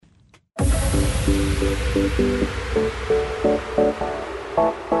Good afternoon,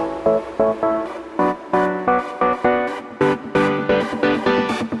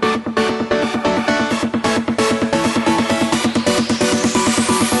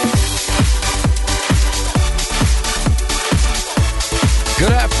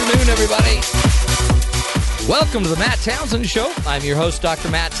 everybody. Welcome to the Matt Townsend Show. I'm your host, Dr.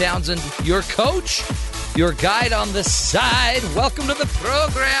 Matt Townsend, your coach, your guide on the side. Welcome to the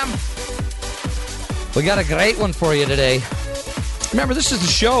program. We got a great one for you today. Remember, this is the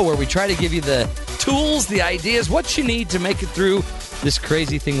show where we try to give you the tools, the ideas, what you need to make it through this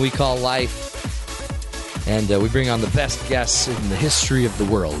crazy thing we call life. And we bring on the best guests in the history of the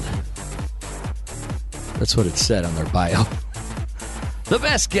world. That's what it said on their bio. The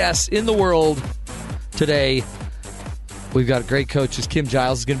best guests in the world today. We've got great coaches. Kim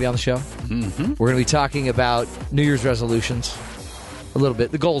Giles is going to be on the show. Mm-hmm. We're going to be talking about New Year's resolutions a little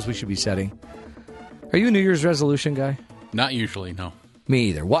bit, the goals we should be setting. Are you a New Year's resolution guy? Not usually, no. Me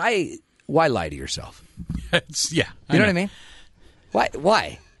either. Why lie to yourself? Yeah. You know what I mean?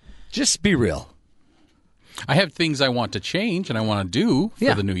 Why? Just be real. I have things I want to change and I want to do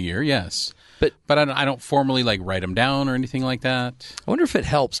for the new year, yes. But I don't formally write them down or anything like that. I wonder if it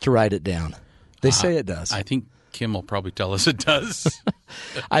helps to write it down. They say it does. I think Kim will probably tell us it does.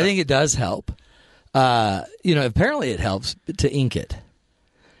 I think it does help. Apparently it helps to ink it.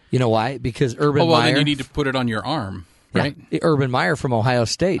 You know why? Because Urban Meyer... then you need to put it on your arm, right? Yeah, Urban Meyer from Ohio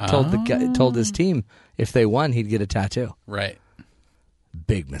State told his team if they won, he'd get a tattoo. Right.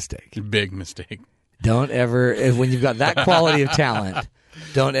 Big mistake. Big mistake. Don't ever, when you've got that quality of talent...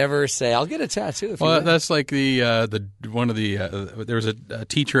 Don't ever say, I'll get a tattoo. That's like there was a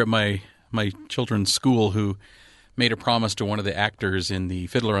teacher at my children's school who made a promise to one of the actors in the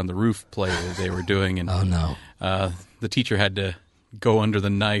Fiddler on the Roof play that they were doing. And, oh, no. The teacher had to go under the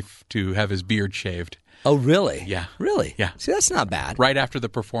knife to have his beard shaved. Oh, really? Yeah. Really? Yeah. See, that's not bad. Right after the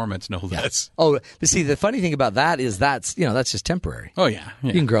performance, no less. Oh, but see, the funny thing about that is that's just temporary. Oh, yeah.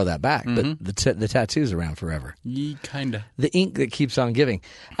 You can grow that back, but the tattoo's around forever. Kind of. The ink that keeps on giving.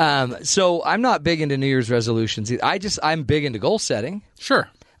 So I'm not big into New Year's resolutions. I'm big into goal setting. Sure.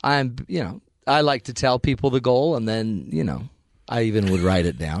 I like to tell people the goal, and then, I even would write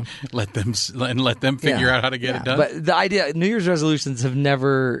it down. let them figure out how to get it done. But the idea, New Year's resolutions have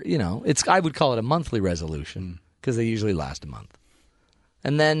never, I would call it a monthly resolution because they usually last a month.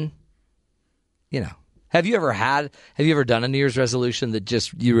 And then, have you ever done a New Year's resolution that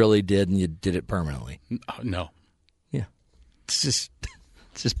just you really did and you did it permanently? No. Yeah. It's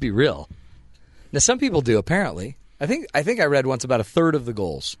just be real. Now, some people do, apparently. I think I read once about a third of the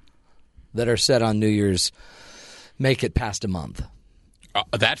goals that are set on New Year's make it past a month.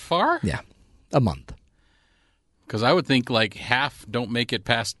 That far? Yeah, a month. Because I would think half don't make it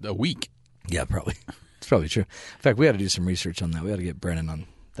past a week. Yeah, probably. It's probably true. In fact, we ought to do some research on that. We ought to get Brennan on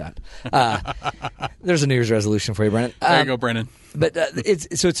that. There's a New Year's resolution for you, Brennan. There you go, Brennan. But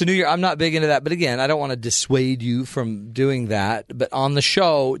it's a New Year. I'm not big into that. But again, I don't want to dissuade you from doing that. But on the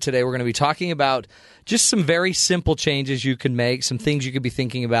show today, we're going to be talking about just some very simple changes you can make, some things you could be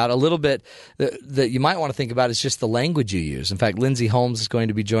thinking about. A little bit that you might want to think about is just the language you use. In fact, Lindsay Holmes is going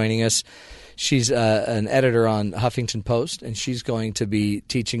to be joining us. She's an editor on Huffington Post, and she's going to be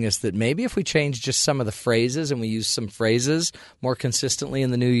teaching us that maybe if we change just some of the phrases and we use some phrases more consistently in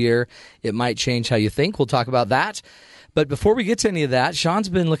the new year, it might change how you think. We'll talk about that. But before we get to any of that, Sean's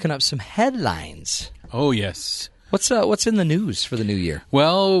been looking up some headlines. Oh, yes. What's in the news for the new year?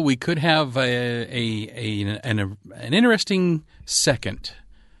 Well, we could have an interesting second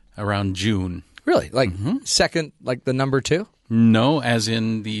around June. Really? Second, like the number 2? No, as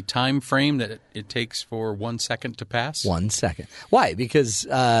in the time frame that it takes for 1 second to pass. 1 second. Why? Because,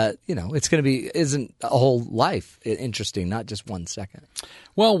 it's going to be, isn't a whole life interesting, not just 1 second.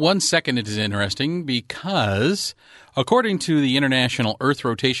 Well, 1 second is interesting because, according to the International Earth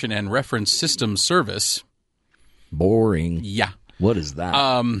Rotation and Reference Systems Service... Boring. Yeah. What is that?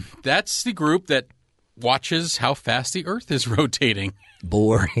 That's the group that watches how fast the Earth is rotating.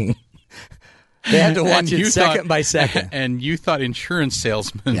 Boring. They had to watch it second by second. And you thought insurance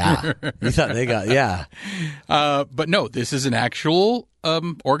salesmen. Yeah. You thought they got, yeah. But no, this is an actual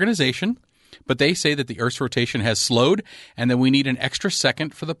organization. But they say that the Earth's rotation has slowed and that we need an extra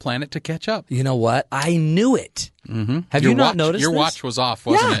second for the planet to catch up. You know what? I knew it. Mm-hmm. Have you not noticed Your this? watch was off,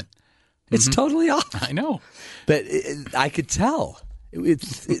 wasn't it? It's totally off. I know. But I could tell.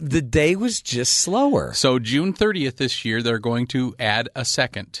 The day was just slower. So June 30th this year, they're going to add a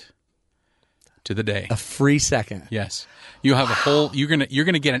second to the day. A free second. Yes. You have a whole you're going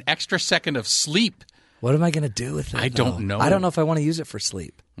to get an extra second of sleep. What am I going to do with it? I don't know. I don't know if I want to use it for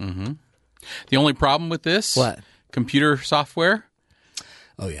sleep. Mm-hmm. The only problem with this, What? computer software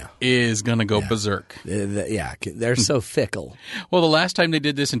Oh, yeah. is going to go berserk. Yeah, they're so fickle. Well, the last time they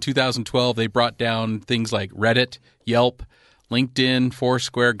did this in 2012, they brought down things like Reddit, Yelp, LinkedIn,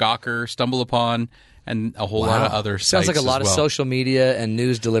 Foursquare, Gawker, StumbleUpon, and a whole lot of other sites. Sounds like a lot of social media and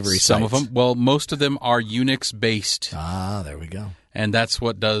news delivery sites. Some of them. Well, most of them are Unix-based. Ah, there we go. And that's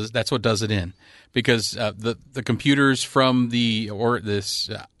what does it in. Because the computers from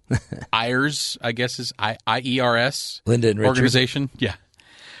IRS, I guess is IERS Linda and Richard. organization. Yeah.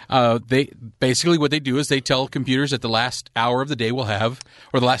 They basically what they do is they tell computers that the last hour of the day will have,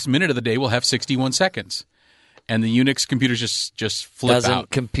 or the last minute of the day will have 61 seconds. And the Unix computers just flip Doesn't out.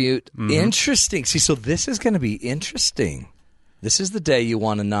 compute. Mm-hmm. Interesting. See, so this is going to be interesting. This is the day you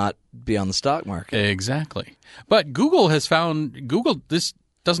want to not be on the stock market. Exactly. But Google has found this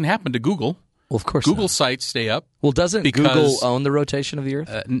doesn't happen to Google. Well, of course Google not. sites stay up. Well, doesn't Google own the rotation of the Earth?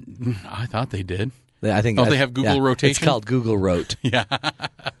 I thought they did. I think. They have Google rotation? It's called Google Rot. Yeah.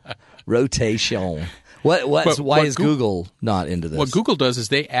 Rotation. Why is Google not into this? What Google does is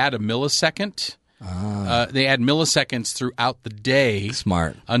they add a millisecond. They add milliseconds throughout the day.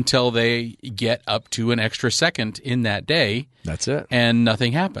 Smart. Until they get up to an extra second in that day. That's it. And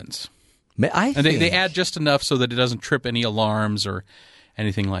nothing happens. They add just enough so that it doesn't trip any alarms or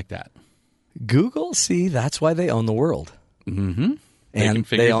anything like that. Google, see, that's why they own the world. Mm-hmm. They can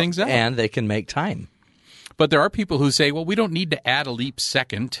figure things out. And they can make time. But there are people who say, well, we don't need to add a leap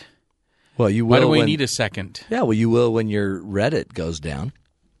second. Well, you will. Why do we need a second? Yeah, well, you will when your Reddit goes down.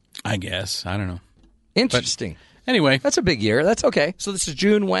 I guess. I don't know. Interesting. But anyway. That's a big year. That's okay. So this is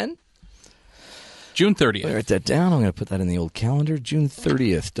June when? June 30th. I'll write that down. I'm going to put that in the old calendar. June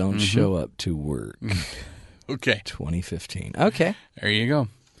 30th. Don't show up to work. Okay. 2015. Okay. There you go.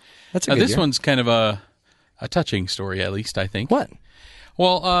 That's a good this year. one's kind of a touching story, at least, I think. What?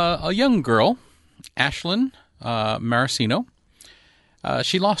 Well, a young girl, Ashlyn Maracino,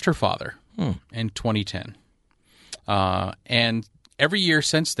 she lost her father in 2010. And every year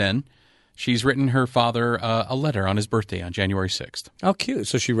since then, she's written her father a letter on his birthday on January 6th. Oh, cute.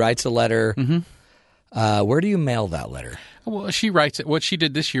 So she writes a letter. Mm-hmm. Where do you mail that letter? Well, she writes it. What she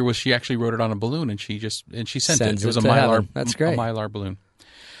did this year was she actually wrote it on a balloon, and she sent it. It was a to Mylar. heaven. That's great. A Mylar balloon.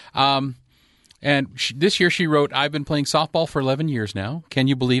 And this year she wrote, I've been playing softball for 11 years now. Can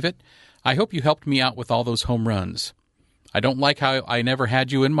you believe it? I hope you helped me out with all those home runs. I don't like how I never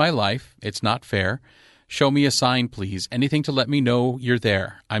had you in my life. It's not fair. Show me a sign, please. Anything to let me know you're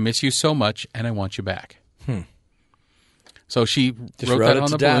there. I miss you so much, and I want you back. So she wrote that on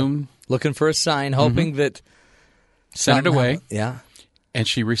the balloon. Looking for a sign, hoping that... Sent it away. Yeah. And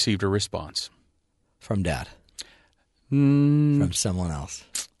she received a response. From Dad. From someone else.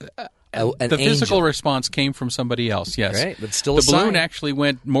 The physical response came from somebody else, yes. Right, but still the balloon actually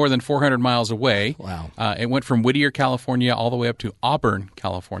went more than 400 miles away. Wow. It went from Whittier, California, all the way up to Auburn,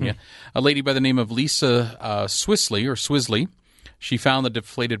 California. A lady by the name of Lisa Swisley, she found the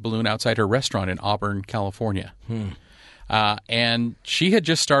deflated balloon outside her restaurant in Auburn, California. And she had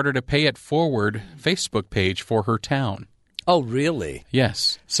just started a Pay It Forward Facebook page for her town. Oh, really?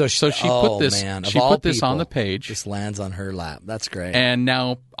 Yes. So she put this. Man, she put this on the page. This lands on her lap. That's great. And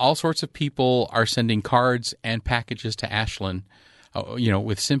now all sorts of people are sending cards and packages to Ashlyn,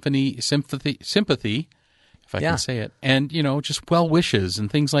 with sympathy, if I can say it, and just well wishes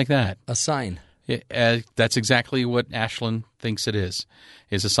and things like that. A sign. That's exactly what Ashlyn thinks it is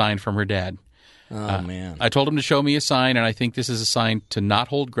a sign from her dad. Oh man! I told him to show me a sign, and I think this is a sign to not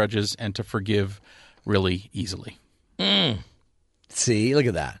hold grudges and to forgive really easily. See, look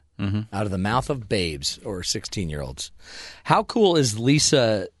at that. Out of the mouth of babes or 16-year-olds. How cool is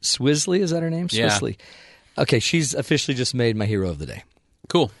Lisa Swisley? Is that her name? Yeah. Swisley. Okay, she's officially just made my hero of the day.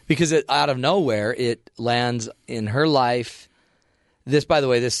 Cool. Because out of nowhere, it lands in her life. This, by the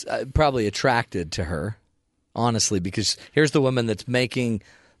way, probably attracted to her, honestly, because here's the woman that's making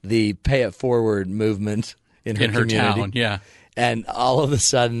the Pay It Forward movement in her community. Town, yeah. And all of a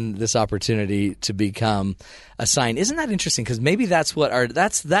sudden, this opportunity to become a sign. Isn't that interesting? Because maybe that's what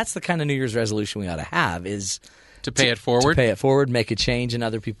that's the kind of New Year's resolution we ought to have is to pay it forward. To pay it forward, make a change in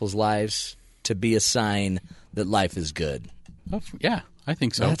other people's lives, to be a sign that life is good. Oh, yeah, I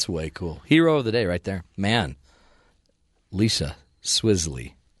think so. That's way cool. Hero of the day right there. Man. Lisa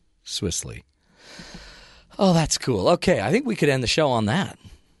Swisley. Oh, that's cool. Okay, I think we could end the show on that.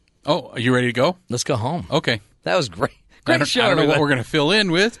 Oh, are you ready to go? Let's go home. Okay. That was great. I don't know what we're going to fill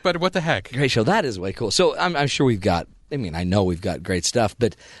in with, but what the heck? Great show. That is way cool. So I'm sure we've got. I know we've got great stuff.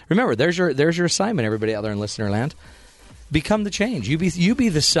 But remember, there's your assignment. Everybody out there in listener land, become the change. You be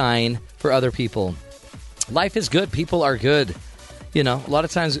the sign for other people. Life is good. People are good. a lot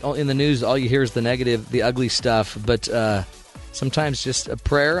of times in the news, all you hear is the negative, the ugly stuff. But sometimes just a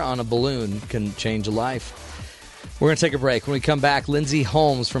prayer on a balloon can change a life. We're going to take a break. When we come back, Lindsay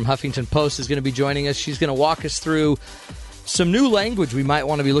Holmes from Huffington Post is going to be joining us. She's going to walk us through some new language we might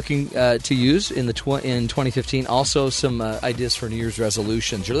want to be looking to use in 2015. Also, some ideas for New Year's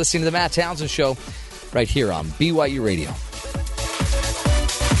resolutions. You're listening to The Matt Townsend Show right here on BYU Radio.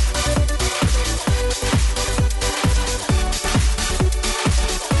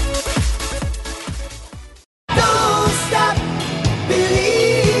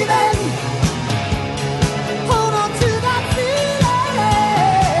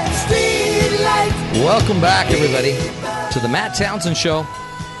 Welcome back, everybody, to the Matt Townsend Show.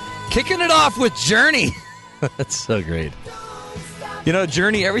 Kicking it off with Journey. That's so great.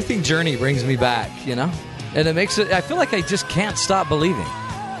 Journey, everything Journey brings me back, and it makes it, I feel like I just can't stop believing.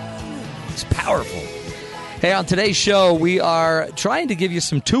 It's powerful. Hey, on today's show, we are trying to give you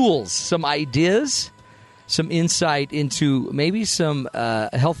some tools, some ideas, some insight into maybe some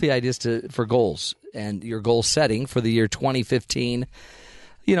healthy ideas for goals and your goal setting for the year 2015.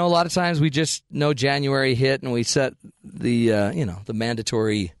 A lot of times we just know January hit and we set the, the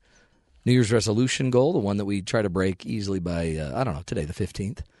mandatory New Year's resolution goal, the one that we try to break easily by, today, the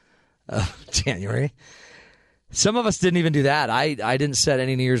 15th of January. Some of us didn't even do that. I didn't set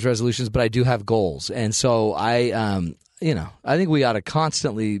any New Year's resolutions, but I do have goals. And so I think we ought to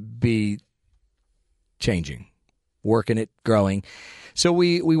constantly be changing, working it, growing. So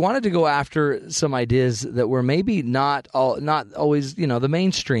we wanted to go after some ideas that were maybe not always, the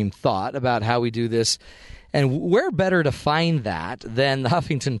mainstream thought about how we do this. And where better to find that than the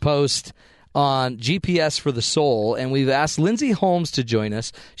Huffington Post on GPS for the Soul. And we've asked Lindsay Holmes to join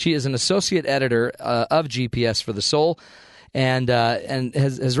us. She is an associate editor of GPS for the Soul and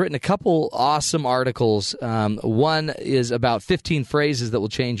has written a couple awesome articles. One is about 15 phrases that will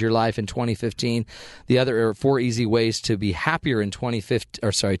change your life in 2015. The other are 4 easy ways to be happier in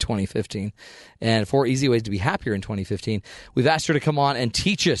 2015, and 4 easy ways to be happier in 2015. We've asked her to come on and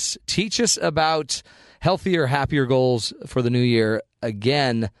teach us about healthier, happier goals for the new year.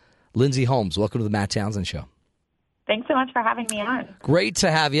 Again, Lindsay Holmes, welcome to the Matt Townsend Show. Thanks so much for having me on. Great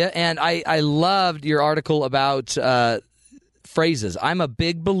to have you. And I loved your article about phrases. I'm a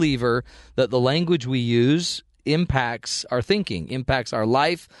big believer that the language we use impacts our thinking, impacts our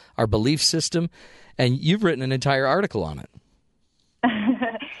life, our belief system, and you've written an entire article on it.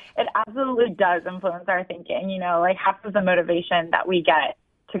 It absolutely does influence our thinking. Half of the motivation that we get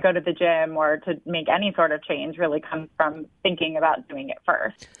to go to the gym or to make any sort of change really comes from thinking about doing it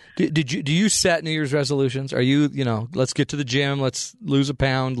first. Do you set New Year's resolutions? Are you, let's get to the gym, let's lose a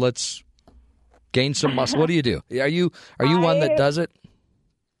pound, let's gain some muscle? What do you do? Are you one that does it?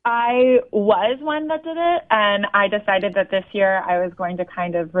 I was one that did it, and I decided that this year I was going to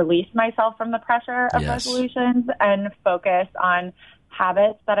kind of release myself from the pressure of resolutions and focus on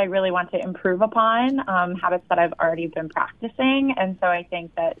habits that I really want to improve upon, habits that I've already been practicing. And so I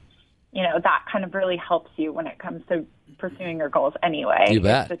think that, that kind of really helps you when it comes to pursuing your goals anyway. You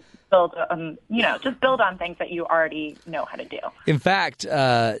bet. Just build on things that you already know how to do. In fact,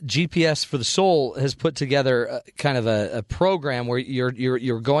 GPS for the Soul has put together kind of a program where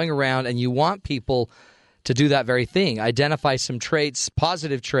you're going around and you want people to do that very thing. Identify some traits,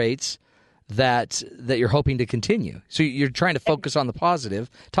 positive traits that you're hoping to continue. So you're trying to focus on the positive.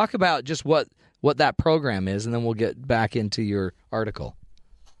 Talk about just what that program is, and then we'll get back into your article.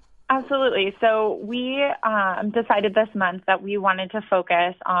 Absolutely. So we decided this month that we wanted to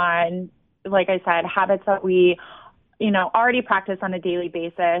focus on, like I said, habits that we, already practice on a daily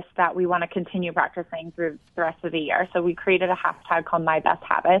basis that we want to continue practicing through the rest of the year. So we created a hashtag called My Best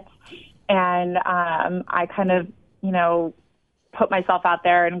Habits. And I kind of, put myself out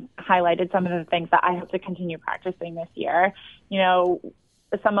there and highlighted some of the things that I hope to continue practicing this year.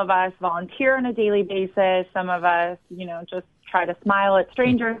 Some of us volunteer on a daily basis. Some of us, just try to smile at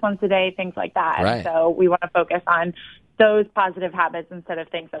strangers once a day, things like that. Right. So we want to focus on those positive habits instead of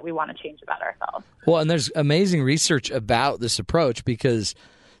things that we want to change about ourselves. Well, and there's amazing research about this approach because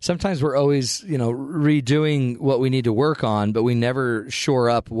sometimes we're always, redoing what we need to work on, but we never shore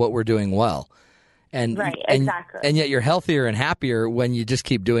up what we're doing well. And, right, exactly. And yet you're healthier and happier when you just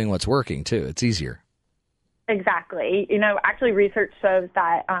keep doing what's working, too. It's easier. Exactly. Actually, research shows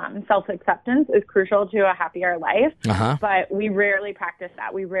that self-acceptance is crucial to a happier life, but we rarely practice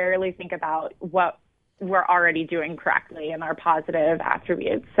that. We rarely think about what we're already doing correctly and our positive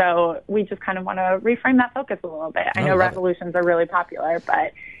attributes. So we just kind of want to reframe that focus a little bit. I know resolutions are really popular,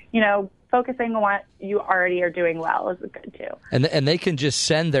 but, focusing on what you already are doing well is good, too. And they can just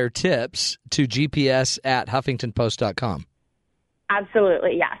send their tips to GPS@HuffingtonPost.com.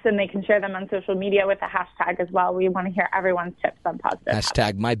 Absolutely, yes. And they can share them on social media with the hashtag as well. We want to hear everyone's tips on positive habits.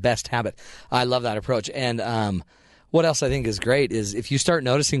 Hashtag my best habit. I love that approach. And what else I think is great is if you start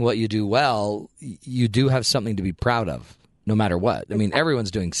noticing what you do well, you do have something to be proud of, no matter what. I mean,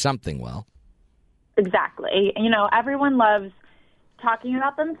 everyone's doing something well. Exactly. Everyone loves talking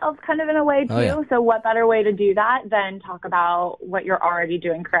about themselves kind of in a way, too. Oh, yeah. So what better way to do that than talk about what you're already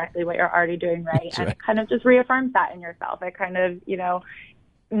doing correctly, what you're already doing right. That's and right. It kind of just reaffirms that in yourself. It kind of,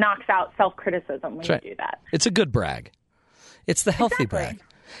 knocks out self-criticism when you do that. It's a good brag. It's the healthy Exactly. brag.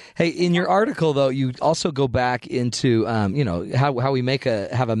 Hey, in your article, though, you also go back into, how we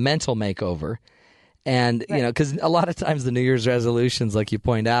have a mental makeover. And, because a lot of times the New Year's resolutions, like you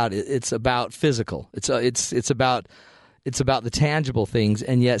point out, it's about physical. It's about the tangible things,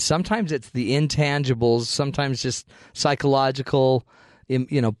 and yet sometimes it's the intangibles, sometimes just psychological,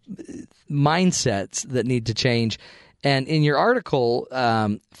 mindsets that need to change. And in your article,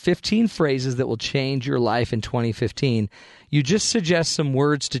 15 phrases that will change your life in 2015, you just suggest some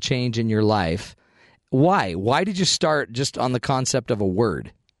words to change in your life. Why? Why did you start just on the concept of a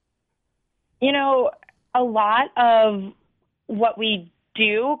word? A lot of what we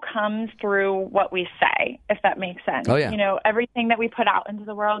do comes through what we say, if that makes sense. Oh, yeah. Everything that we put out into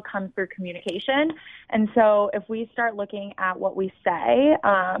the world comes through communication. And so if we start looking at what we say,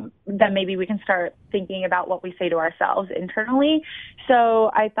 then maybe we can start thinking about what we say to ourselves internally. So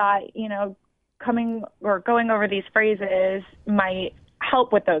I thought, going over these phrases might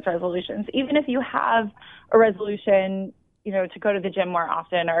help with those resolutions. Even if you have a resolution, to go to the gym more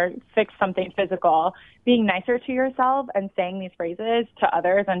often or fix something physical, being nicer to yourself and saying these phrases to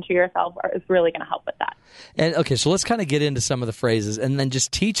others and to yourself is really going to help with that. And okay, so let's kind of get into some of the phrases and then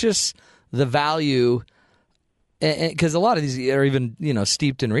just teach us the value, because a lot of these are even,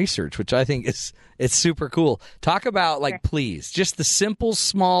 steeped in research, which I think it's super cool. Talk about please, just the simple,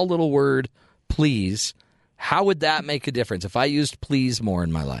 small little word, please. How would that make a difference if I used please more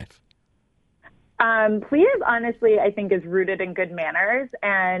in my life? Please, honestly, I think is rooted in good manners,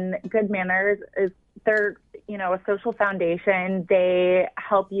 and good manners they're a social foundation. They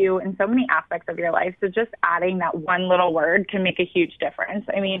help you in so many aspects of your life. So just adding that one little word can make a huge difference.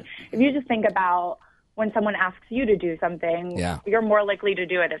 I mean, if you just think about when someone asks you to do something, you're more likely to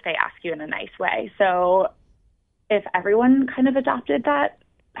do it if they ask you in a nice way. So if everyone kind of adopted that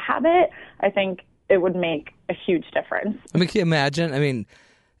habit, I think it would make a huge difference. Can you imagine?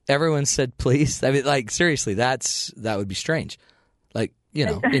 Everyone said please. Seriously, that would be strange.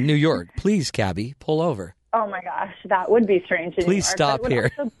 In New York, please, cabbie, pull over. Oh my gosh, that would be strange. Please stop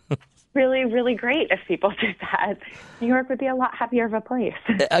here. Really, really great if people did that. New York would be a lot happier of a place.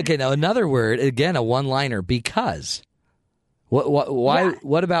 Okay, now another word, again, a one-liner, because. Why? Yeah.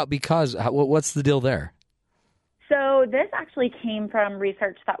 What about because? What's the deal there? So this actually came from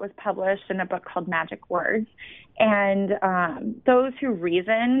research that was published in a book called Magic Words. And those who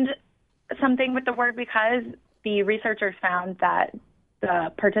reasoned something with the word because, the researchers found that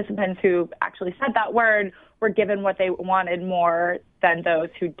the participants who actually said that word were given what they wanted more than those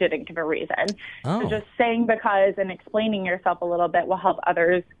who didn't give a reason. Oh. So just saying because and explaining yourself a little bit will help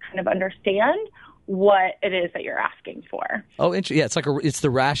others kind of understand what it is that you're asking for. Oh, interesting. Yeah, it's the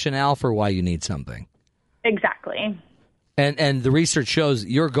rationale for why you need something. Exactly. And the research shows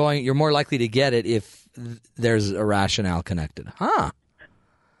you're more likely to get it if there's a rationale connected. Huh.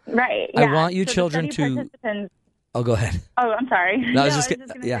 Right. Yeah. I want you children to. Oh, go ahead. Oh, I'm sorry. No, I was just going to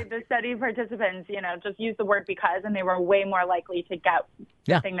say the study participants, just use the word because, and they were way more likely to get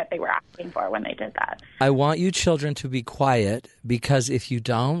the thing that they were asking for when they did that. I want you children to be quiet because if you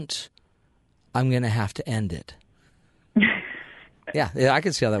don't, I'm going to have to end it. yeah, I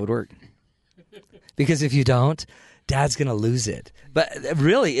can see how that would work. Because if you don't, Dad's going to lose it. But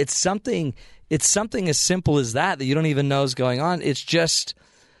really, it's something as simple as that you don't even know is going on. It's just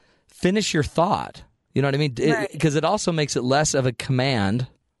finish your thought. You know what I mean? Because it also makes it less of a command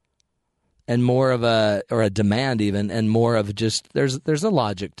and more of a demand even, and more of just there's a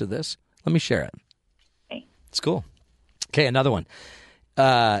logic to this. Let me share it. Okay. It's cool. Okay, another one.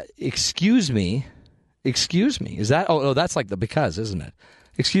 Excuse me. Is that? Oh, that's like the because, isn't it?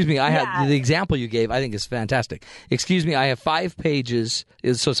 Excuse me, I had the example you gave, I think is fantastic. Excuse me, I have 5 pages.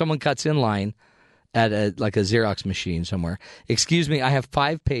 So someone cuts in line at a Xerox machine somewhere. Excuse me, I have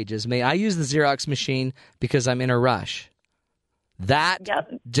 5 pages. May I use the Xerox machine because I'm in a rush?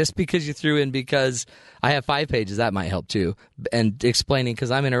 Just because you threw in because I have 5 pages, that might help too. And explaining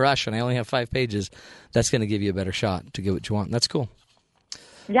because I'm in a rush and I only have 5 pages, that's going to give you a better shot to get what you want. That's cool.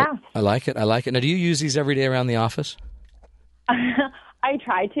 Yeah. I like it. Now, do you use these every day around the office? I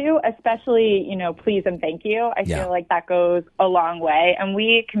try to, especially, please and thank you. I feel like that goes a long way. And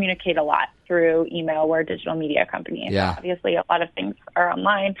we communicate a lot through email. We're a digital media company. Yeah. So obviously, a lot of things are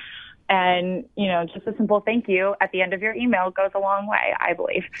online. And, just a simple thank you at the end of your email goes a long way, I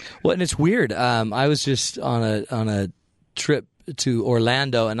believe. Well, and it's weird. I was just on a trip to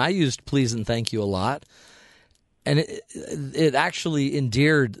Orlando, and I used please and thank you a lot. And it actually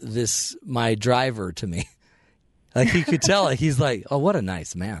endeared my driver to me. Like, he could tell, he's like, oh, what a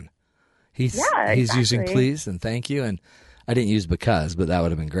nice man. He's using please and thank you. And I didn't use because, but that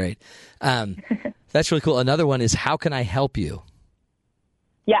would have been great. That's really cool. Another one is, how can I help you?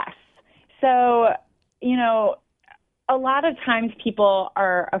 Yes. So, a lot of times people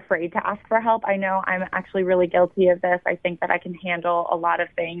are afraid to ask for help. I know I'm actually really guilty of this. I think that I can handle a lot of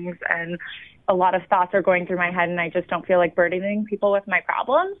things, and a lot of thoughts are going through my head, and I just don't feel like burdening people with my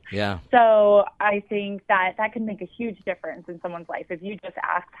problems. Yeah. So I think that can make a huge difference in someone's life if you just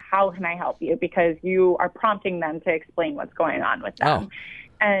ask, how can I help you? Because you are prompting them to explain what's going on with them.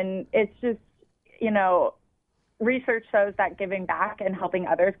 And it's just, research shows that giving back and helping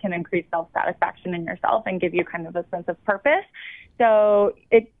others can increase self-satisfaction in yourself and give you kind of a sense of purpose. So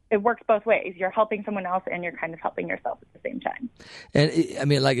it works both ways. You're helping someone else and you're kind of helping yourself at the same time. And I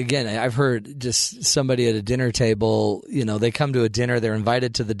mean, like, again, I've heard just somebody at a dinner table, they come to a dinner, they're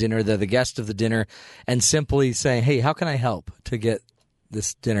invited to the dinner, they're the guest of the dinner, and simply saying, hey, how can I help to get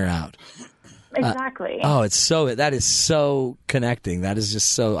this dinner out? Exactly. That is so connecting. That is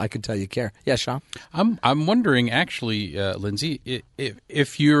just so, I can tell you care. Yeah, Sean? I'm wondering, actually, Lindsay,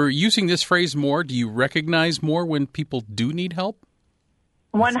 if you're using this phrase more, do you recognize more when people do need help?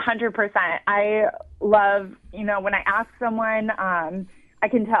 100%. I love, when I ask someone, I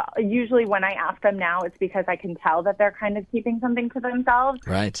can tell, usually when I ask them now, it's because I can tell that they're kind of keeping something to themselves.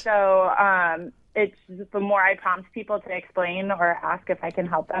 Right. So, it's just the more I prompt people to explain or ask if I can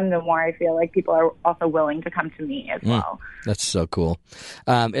help them, the more I feel like people are also willing to come to me as well. That's so cool.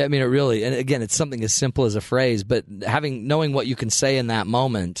 I mean, it really, and again, it's something as simple as a phrase, but knowing what you can say in that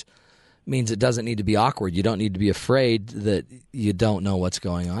moment means it doesn't need to be awkward. You don't need to be afraid that you don't know what's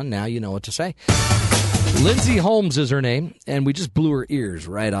going on. Now you know what to say. Lindsay Holmes is her name, and we just blew her ears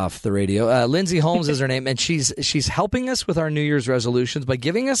right off the radio. Lindsay Holmes is her name, and she's helping us with our New Year's resolutions by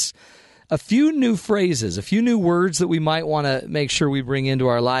giving us a few new phrases, a few new words that we might want to make sure we bring into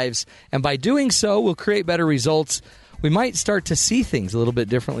our lives. And by doing so, we'll create better results. We might start to see things a little bit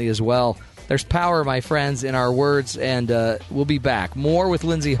differently as well. There's power, my friends, in our words, and we'll be back. More with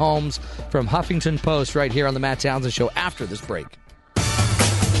Lindsay Holmes from Huffington Post right here on The Matt Townsend Show after this break.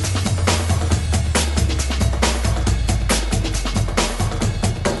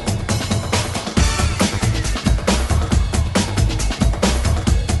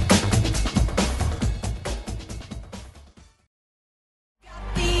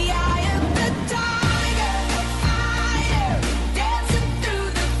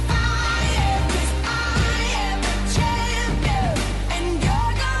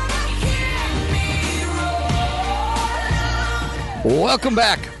 Welcome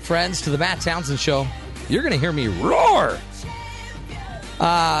back, friends, to the Matt Townsend Show. You're going to hear me roar.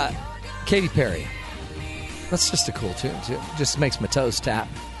 Katy Perry. That's just a cool tune, too. Just makes my toes tap.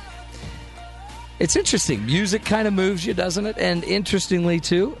 It's interesting. Music kind of moves you, doesn't it? And interestingly,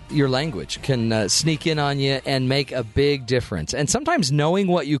 too, your language can sneak in on you and make a big difference. And sometimes knowing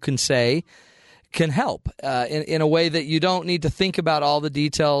what you can say can help in a way that you don't need to think about all the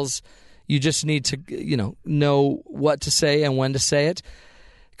details. You just need to, know what to say and when to say it.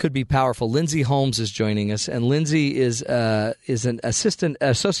 Could be powerful. Lindsay Holmes is joining us, and Lindsay is an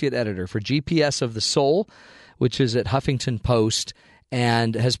associate editor for GPS of the Soul, which is at Huffington Post,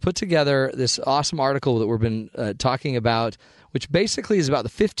 and has put together this awesome article that we've been talking about, which basically is about the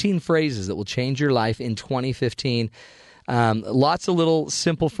 15 phrases that will change your life in 2015. Lots of little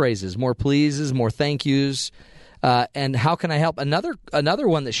simple phrases, more pleases, more thank yous. And how can I help? Another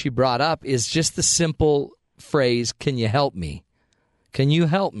one that she brought up is just the simple phrase, can you help me? Can you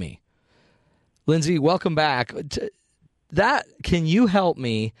help me? Lindsay, welcome back. That, can you help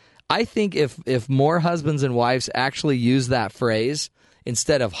me? I think if more husbands and wives actually use that phrase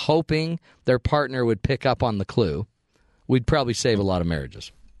instead of hoping their partner would pick up on the clue, we'd probably save a lot of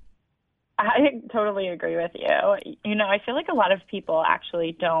marriages. I totally agree with you. I feel like a lot of people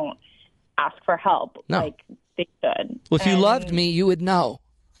actually don't ask for help. No. Like they should. Well, if you loved me, you would know.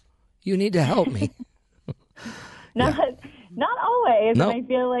 You need to help me. Not always. No. And I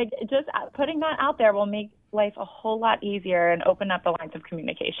feel like just putting that out there will make life a whole lot easier and open up the lines of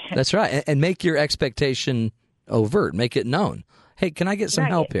communication. That's right. And make your expectation overt. Make it known. Hey, can I get some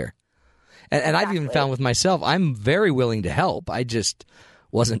help here? And I've even found with myself, I'm very willing to help. I just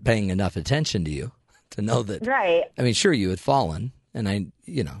wasn't paying enough attention to you to know that. Right. I mean, sure, you had fallen, and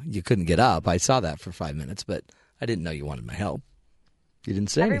you couldn't get up. I saw that for 5 minutes, but I didn't know you wanted my help. You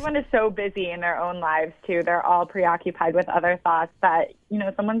didn't say Everyone anything. is so busy in their own lives, too. They're all preoccupied with other thoughts that,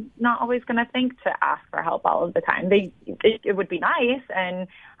 someone's not always going to think to ask for help all of the time. It would be nice, and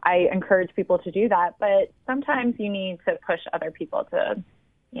I encourage people to do that, but sometimes you need to push other people to,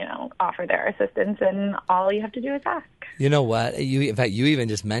 offer their assistance, and all you have to do is ask. You know what? In fact, you even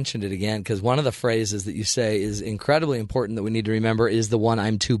just mentioned it again, because one of the phrases that you say is incredibly important that we need to remember is the one,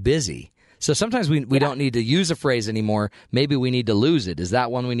 I'm too busy. So sometimes we don't need to use a phrase anymore. Maybe we need to lose it. Is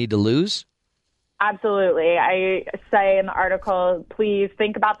that one we need to lose? Absolutely. I say in the article, please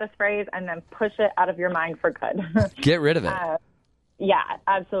think about this phrase and then push it out of your mind for good. Get rid of it. Yeah,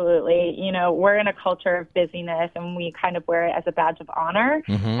 absolutely. We're in a culture of busyness, and we kind of wear it as a badge of honor.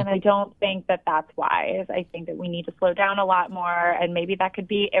 Mm-hmm. And I don't think that that's wise. I think that we need to slow down a lot more, and maybe that could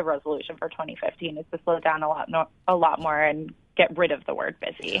be a resolution for 2015 is to slow down a lot more and get rid of the word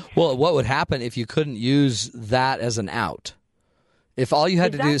busy. Well, what would happen if you couldn't use that as an out? If all you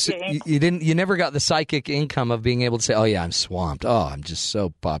had to do is you never got the psychic income of being able to say, "Oh yeah, I'm swamped. Oh, I'm just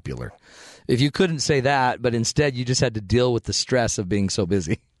so popular." If you couldn't say that, but instead you just had to deal with the stress of being so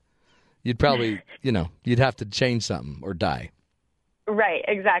busy, you'd probably, you'd have to change something or die. Right,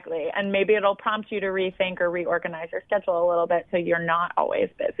 exactly. And maybe it'll prompt you to rethink or reorganize your schedule a little bit so you're not always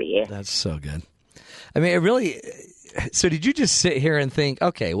busy. That's so good. I mean, it really. So did you just sit here and think,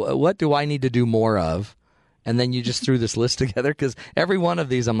 okay, what do I need to do more of? And then you just threw this list together? Because every one of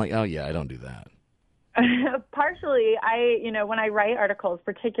these, I'm like, oh, yeah, I don't do that. Partially, when I write articles,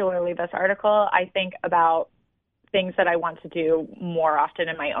 particularly this article, I think about things that I want to do more often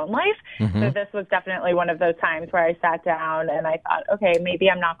in my own life. Mm-hmm. So this was definitely one of those times where I sat down and I thought, okay, maybe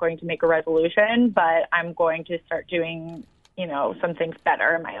I'm not going to make a resolution, but I'm going to start doing, some things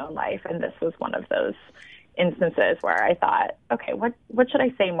better in my own life. And this was one of those instances where I thought, okay, what should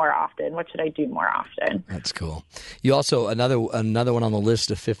I say more often? What should I do more often? That's cool. You also, another one on the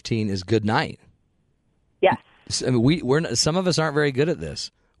list of 15 is good night. Yes. I mean, some of us aren't very good at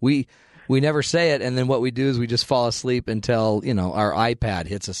this. We never say it, and then what we do is we just fall asleep until, our iPad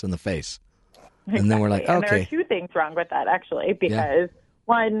hits us in the face. Exactly. And then we're like, okay. And there are two things wrong with that, actually, because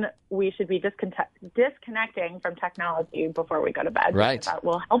one, we should be disconnecting from technology before we go to bed. Right. That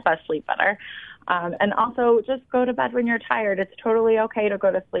will help us sleep better. And also, just go to bed when you're tired. It's totally okay to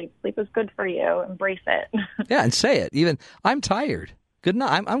go to sleep. Sleep is good for you. Embrace it. Yeah, and say it. Even, I'm tired. Good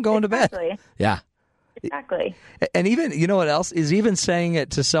night. I'm going to bed. Yeah. Exactly. And even, you know what else? Is even saying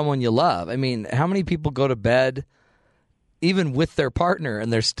it to someone you love. I mean, how many people go to bed even with their partner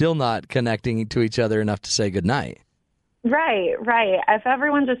and they're still not connecting to each other enough to say goodnight? Right. If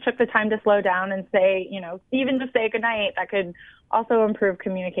everyone just took the time to slow down and say, even just say goodnight, that could also improve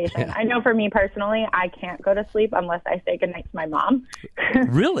communication. Yeah. I know for me personally, I can't go to sleep unless I say goodnight to my mom.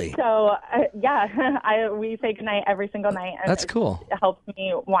 Really? So, we say goodnight every single night. And that's cool. It helps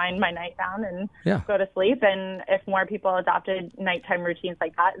me wind my night down and go to sleep. And if more people adopted nighttime routines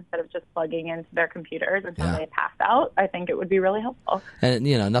like that instead of just plugging into their computers until they pass out, I think it would be really helpful. And,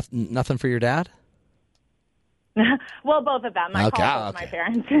 nothing for your dad? Well, both of them. I call my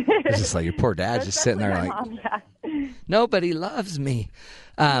parents. It's just like your poor dad just sitting there like, mom, nobody loves me.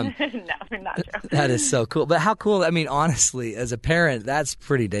 No, not true. That is so cool. But how cool, I mean, honestly, as a parent, that's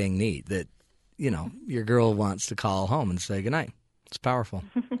pretty dang neat that, your girl wants to call home and say goodnight. It's powerful.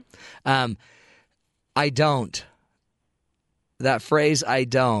 I don't. That phrase, I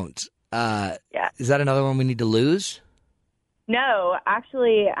don't. Is that another one we need to lose? No,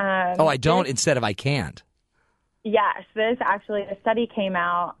 actually. I don't instead of I can't. Yes, a study came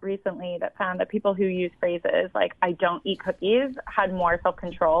out recently that found that people who use phrases like I don't eat cookies had more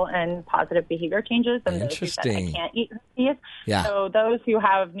self-control and positive behavior changes than those who said I can't eat cookies. Yeah. So those who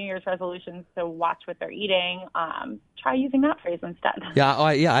have New Year's resolutions to watch what they're eating, try using that phrase instead. Yeah,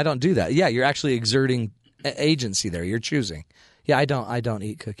 I don't do that. Yeah, you're actually exerting agency there. You're choosing. Yeah, I don't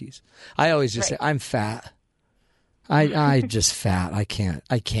eat cookies. I always just say I'm fat. I just fat. I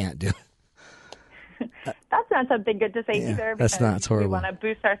can't do it. That's not something good to say either. That's not. It's horrible. We want to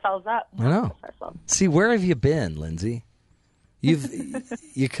boost ourselves up. I know. See, where have you been, Lindsay? You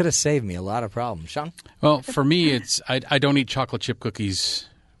could have saved me a lot of problems, Sean. Well, for me, it's I don't eat chocolate chip cookies,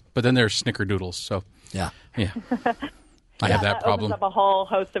 but then there's snickerdoodles. So I have that problem. Opens up a whole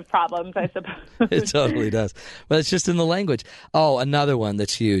host of problems, I suppose. It totally does. But it's just in the language. Oh, another one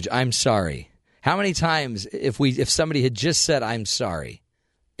that's huge. I'm sorry. How many times if somebody had just said I'm sorry?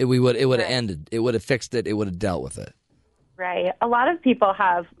 It would have ended. It would have fixed it. It would have dealt with it. Right. A lot of people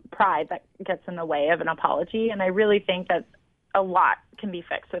have pride that gets in the way of an apology, and I really think that a lot can be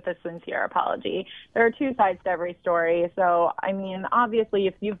fixed with a sincere apology. There are two sides to every story. So, I mean, obviously,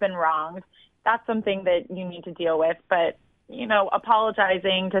 if you've been wronged, that's something that you need to deal with. But, you know,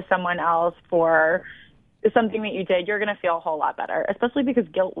 apologizing to someone else for something that you did, you're going to feel a whole lot better, especially because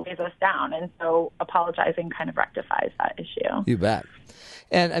guilt weighs us down. And so apologizing kind of rectifies that issue. You bet.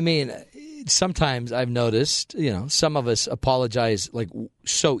 And I mean, sometimes I've noticed, you know, some of us apologize like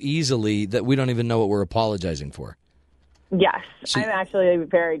so easily that we don't even know what we're apologizing for. Yes, I'm actually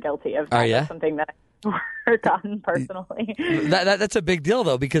very guilty of that. Are you? It's something that I've worked on personally. That's a big deal,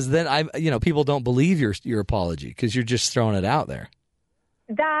 though, because then people don't believe your apology because you're just throwing it out there.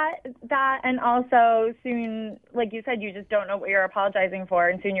 That, and also soon, like you said, you just don't know what you're apologizing for,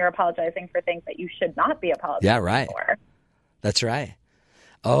 and soon you're apologizing for things that you should not be apologizing for. That's right.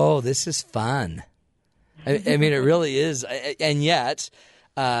 Oh, this is fun. I mean, it really is, and yet.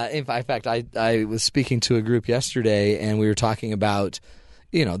 In fact, I was speaking to a group yesterday, and we were talking about,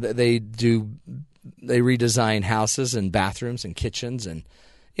 you know, they redesign houses and bathrooms and kitchens, and,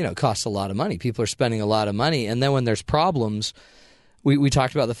 you know, it costs a lot of money. People are spending a lot of money, and then when there's problems, we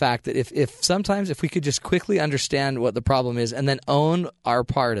talked about the fact that if sometimes if we could just quickly understand what the problem is and then own our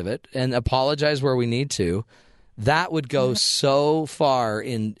part of it and apologize where we need to, that would go so far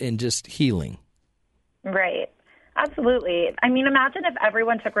in just healing. Right. Absolutely. I mean, imagine if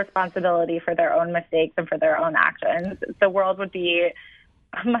everyone took responsibility for their own mistakes and for their own actions. The world would be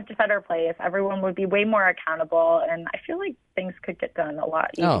a much better place. Everyone would be way more accountable, and I feel like things could get done a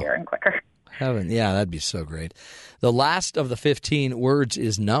lot easier and quicker. Yeah, that'd be so great. The last of the 15 words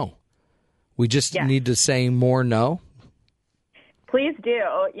is no. We just need to say more no. Please do.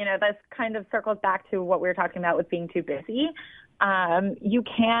 You know, that kind of circles back to what we were talking about with being too busy. You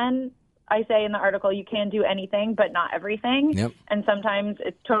can... I say in the article, you can do anything, but not everything. Yep. And sometimes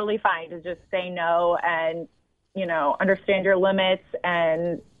it's totally fine to just say no and, you know, understand your limits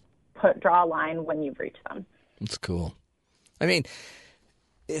and draw a line when you've reached them. That's cool. I mean,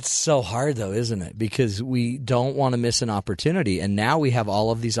 it's so hard, though, isn't it? Because we don't want to miss an opportunity. And now we have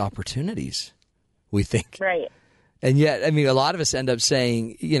all of these opportunities, we think. Right. And yet, I mean, a lot of us end up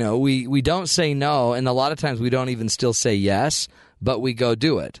saying, you know, we don't say no. And a lot of times we don't even still say yes, but we go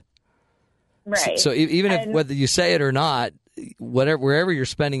do it. Right. So even if whether you say it or not, wherever you're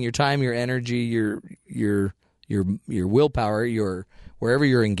spending your time, your energy, your willpower, wherever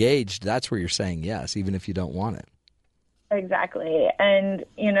you're engaged, that's where you're saying yes, even if you don't want it. Exactly. And,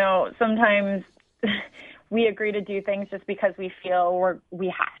 you know, sometimes we agree to do things just because we feel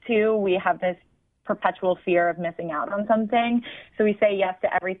we have to. We have this perpetual fear of missing out on something. So we say yes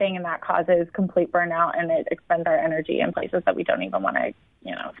to everything, and that causes complete burnout, and it expends our energy in places that we don't even want to,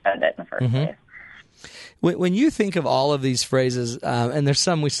 you know, spend it in the first place. When you think of all of these phrases, and there's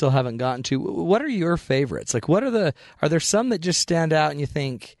some we still haven't gotten to, what are your favorites? Like, are there some that just stand out and you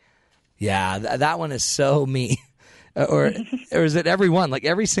think, yeah, that one is so me? or is it every one? Like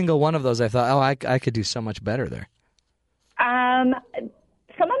every single one of those I thought, I could do so much better there.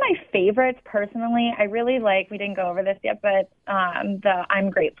 Some of my favorites personally, I really like, we didn't go over this yet, but the I'm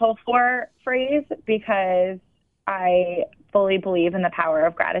grateful for phrase, because I fully believe in the power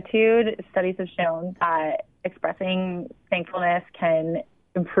of gratitude. Studies have shown that expressing thankfulness can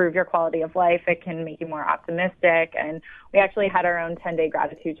improve your quality of life. It can make you more optimistic. And we actually had our own 10-day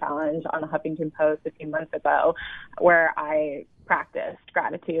gratitude challenge on the Huffington Post a few months ago, where I practiced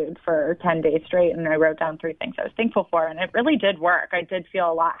gratitude for 10 days straight, and I wrote down 3 things I was thankful for, and it really did work. I did feel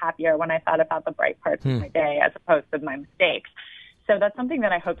a lot happier when I thought about the bright parts of my day as opposed to my mistakes. So that's something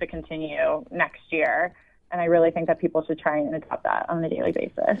that I hope to continue next year, and I really think that people should try and adopt that on a daily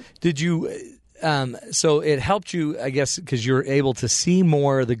basis. Did you so it helped you, I guess, because you're able to see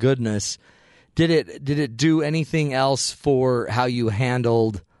more of the goodness. Did it do anything else for how you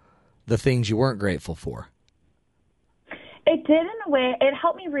handled the things you weren't grateful for? It did, in a way. It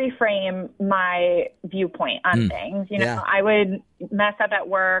helped me reframe my viewpoint on things. You know, I would mess up at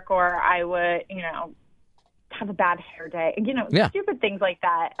work, or I would, you know, have a bad hair day, you know, stupid things like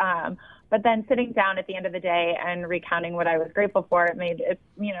that. But then sitting down at the end of the day and recounting what I was grateful for, it made it,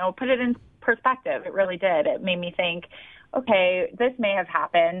 you know, put it in perspective. It really did. It made me think, okay, this may have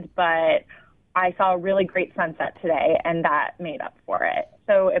happened, but I saw a really great sunset today, and that made up for it.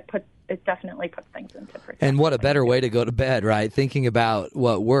 So it definitely puts things into perspective. And what a better way to go to bed, right? Thinking about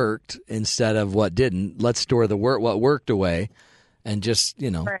what worked instead of what didn't. Let's store what worked away and just,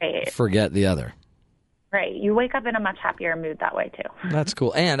 you know, forget the other. Right. You wake up in a much happier mood that way, too. That's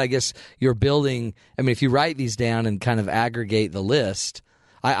cool. And I guess you're building, I mean, if you write these down and kind of aggregate the list,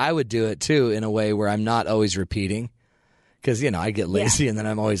 I would do it, too, in a way where I'm not always repeating. Because, I get lazy and then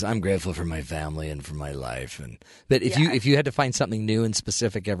I'm grateful for my family and for my life. But if you had to find something new and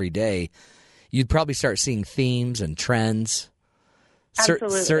specific every day, you'd probably start seeing themes and trends.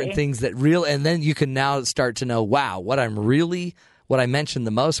 Absolutely. Certain things and then you can now start to know, wow, what I mention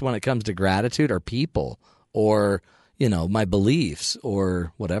the most when it comes to gratitude are people or, my beliefs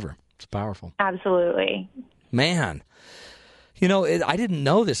or whatever. It's powerful. Absolutely. Man, I didn't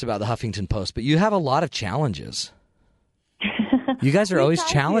know this about the Huffington Post, but you have a lot of challenges. You guys are always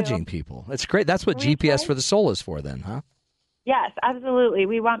challenging people. It's great. That's what GPS for the Soul is for then, huh? Yes, absolutely.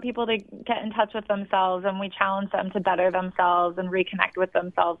 We want people to get in touch with themselves, and we challenge them to better themselves and reconnect with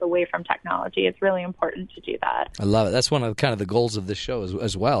themselves away from technology. It's really important to do that. I love it. That's one of kind of the goals of this show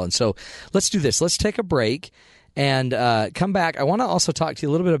as well. And so let's do this. Let's take a break and come back. I want to also talk to you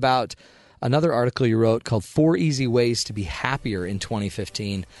a little bit about another article you wrote called 4 Easy Ways to Be Happier in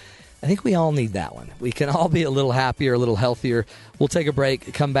 2015. I think we all need that one. We can all be a little happier, a little healthier. We'll take a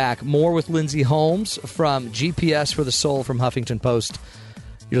break, come back. More with Lindsay Holmes from GPS for the Soul from Huffington Post.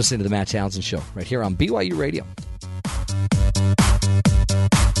 You're listening to The Matt Townsend Show right here on BYU Radio.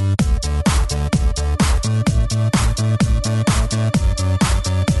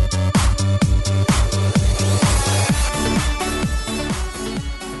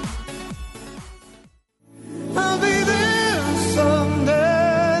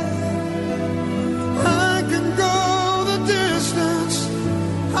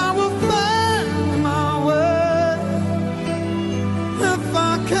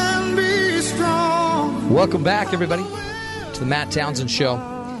 Welcome back, everybody, to the Matt Townsend Show.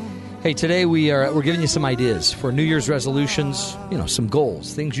 Hey, today we're giving you some ideas for New Year's resolutions, some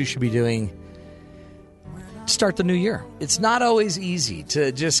goals, things you should be doing to start the new year. It's not always easy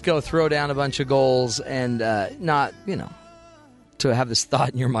to just go throw down a bunch of goals and not, to have this thought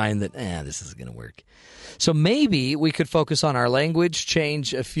in your mind that, this isn't going to work. So maybe we could focus on our language,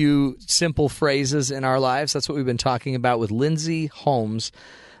 change a few simple phrases in our lives. That's what we've been talking about with Lindsay Holmes.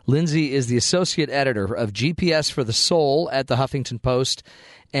 Lindsay is the associate editor of GPS for the Soul at the Huffington Post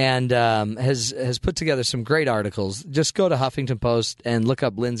and has put together some great articles. Just go to Huffington Post and look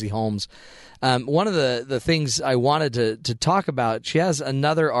up Lindsay Holmes. One of the things I wanted to talk about, she has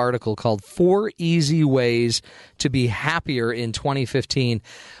another article called 4 Easy Ways to Be Happier in 2015.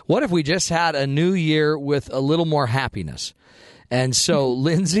 What if we just had a new year with a little more happiness? And so,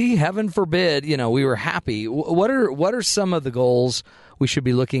 Lindsay, heaven forbid, we were happy. What are some of the goals we should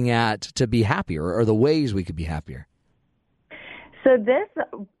be looking at to be happier, or the ways we could be happier? So this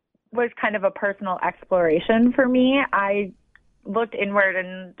was kind of a personal exploration for me. I looked inward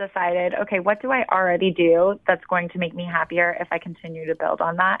and decided, okay, what do I already do that's going to make me happier if I continue to build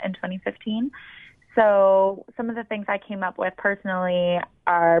on that in 2015? So some of the things I came up with personally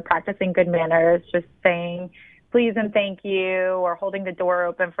are practicing good manners, just saying please and thank you, or holding the door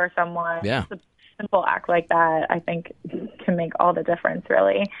open for someone. Yeah. It's a simple act like that, I think, can make all the difference,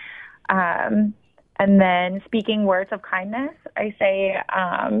 really. And then speaking words of kindness, I say,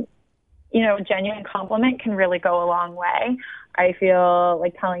 a genuine compliment can really go a long way. I feel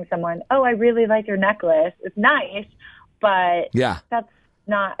like telling someone, oh, I really like your necklace. It's nice, but that's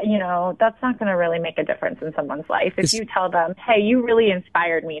not going to really make a difference in someone's life. If you tell them, hey, you really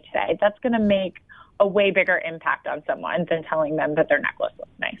inspired me today, that's going to make a way bigger impact on someone than telling them that their necklace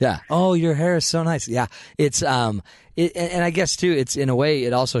looks nice. Yeah. Oh, your hair is so nice. Yeah. It's and I guess too, it's in a way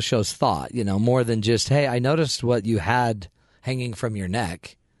it also shows thought, more than just, hey, I noticed what you had hanging from your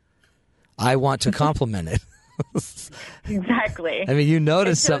neck. I want to compliment it. Exactly. I mean, you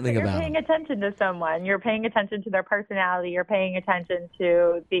notice something about You're paying attention to someone. You're paying attention to their personality. You're paying attention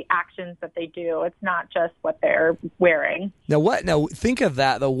to the actions that they do. It's not just what they're wearing. Now, think of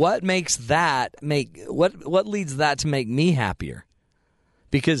that, though. What makes that what leads that to make me happier?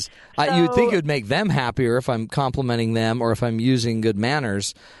 Because you would think it would make them happier if I'm complimenting them or if I'm using good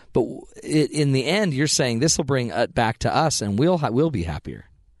manners. But in the end, you're saying this will bring it back to us and we'll be happier.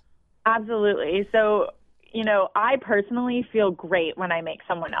 Absolutely. So, I personally feel great when I make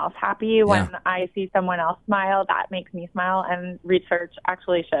someone else happy. When I see someone else smile, that makes me smile. And research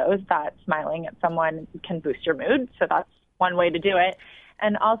actually shows that smiling at someone can boost your mood. So that's one way to do it.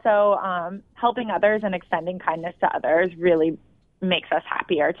 And also helping others and extending kindness to others really makes us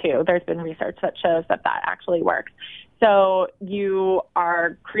happier too. There's been research that shows that actually works. So you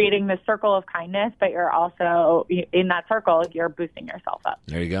are creating this circle of kindness, but you're also, in that circle, you're boosting yourself up.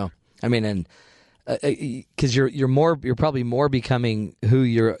 There you go. I mean, and because you're probably more becoming who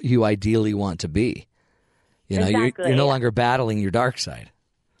you ideally want to be. Exactly. You're no longer battling your dark side.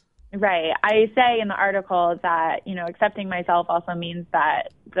 Right. I say in the article that, accepting myself also means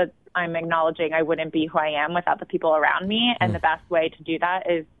that I'm acknowledging I wouldn't be who I am without the people around me. And the best way to do that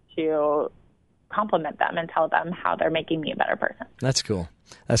is to compliment them and tell them how they're making me a better person. That's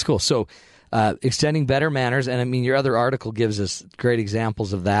cool. So extending better manners, and I mean, your other article gives us great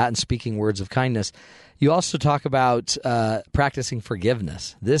examples of that, and speaking words of kindness. You also talk about practicing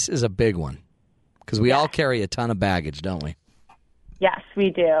forgiveness. This is a big one because we all carry a ton of baggage, don't we? Yes, we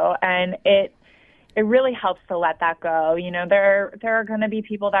do. And it really helps to let that go. There are going to be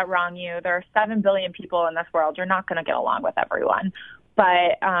people that wrong you. There are 7 billion people in this world. You're not going to get along with everyone.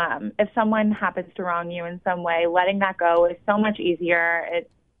 But if someone happens to wrong you in some way, letting that go is so much easier.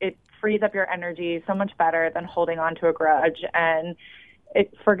 It frees up your energy so much better than holding on to a grudge. And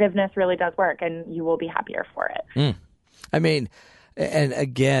forgiveness really does work, and you will be happier for it. I mean, and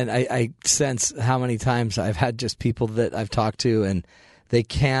again, I sense how many times I've had just people that I've talked to, and they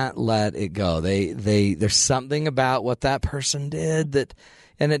can't let it go. There's something about what that person did that,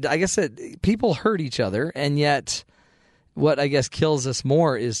 and I guess that people hurt each other, and yet what I guess kills us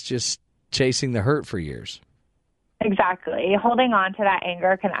more is just chasing the hurt for years. Exactly. Holding on to that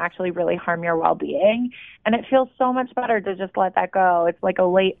anger can actually really harm your well-being, and it feels so much better to just let that go. It's like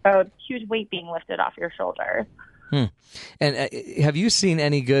a huge weight being lifted off your shoulders. And have you seen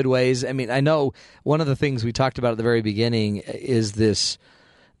any good ways? I mean, I know one of the things we talked about at the very beginning is this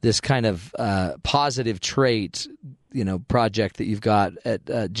kind of positive trait, project that you've got at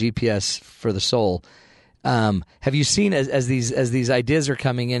GPS for the Soul. Have you seen as these ideas are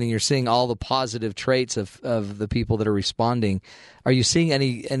coming in and you're seeing all the positive traits of the people that are responding? Are you seeing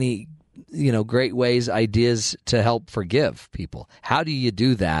any great ways, ideas to help forgive people? How do you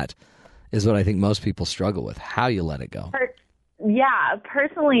do that? Is what I think most people struggle with. How you let it go. Yeah,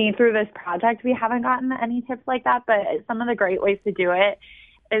 personally, through this project, we haven't gotten any tips like that. But some of the great ways to do it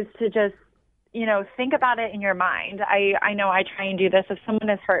is to just think about it in your mind. I know I try and do this. If someone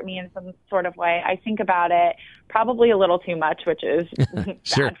has hurt me in some sort of way, I think about it probably a little too much, which is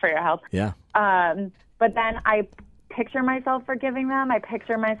Sure. bad for your health. Yeah. But then I picture myself forgiving them. I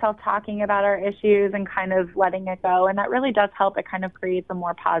picture myself talking about our issues and kind of letting it go. And that really does help. It kind of creates a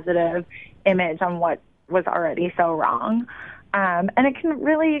more positive image on what was already so wrong. And it can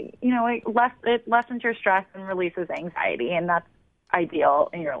really, it lessens your stress and releases anxiety. And that's ideal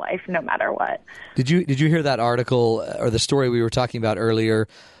in your life, no matter what. Did you hear that article or the story we were talking about earlier,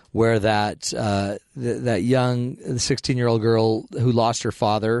 where that young 16-year-old girl who lost her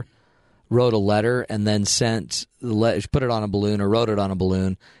father wrote a letter and then sent put it on a balloon or wrote it on a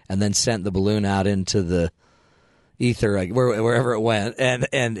balloon and then sent the balloon out into the ether, like wherever it went, and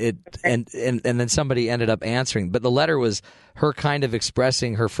then somebody ended up answering. But the letter was her kind of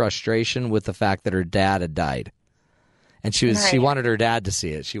expressing her frustration with the fact that her dad had died. And she wanted her dad to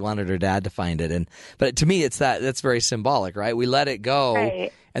see it. She wanted her dad to find it. But to me, that's very symbolic, right? We let it go,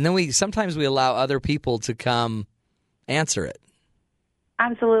 right. And then sometimes we allow other people to come answer it.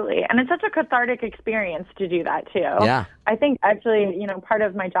 Absolutely. And it's such a cathartic experience to do that, too. Yeah. I think actually, part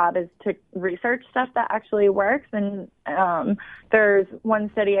of my job is to research stuff that actually works. And there's one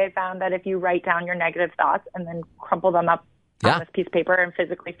study I found that if you write down your negative thoughts and then crumple them up on this piece of paper and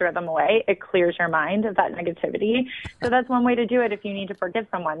physically throw them away, it clears your mind of that negativity. So that's one way to do it if you need to forgive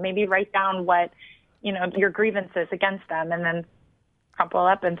someone. Maybe write down what, your grievances against them and then crumple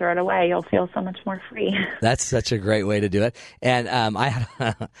up and throw it away. You'll feel so much more free. That's such a great way to do it. And I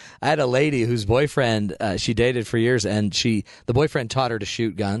had a lady whose boyfriend she dated for years, and the boyfriend taught her to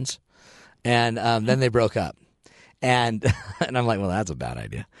shoot guns, and then they broke up. And I'm like, well, that's a bad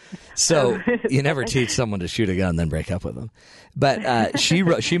idea. So you never teach someone to shoot a gun and then break up with them. But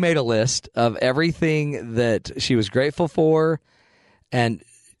she made a list of everything that she was grateful for, and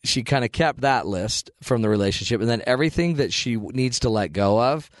she kind of kept that list from the relationship. And then everything that she needs to let go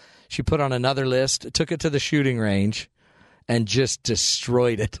of, she put on another list, took it to the shooting range, and just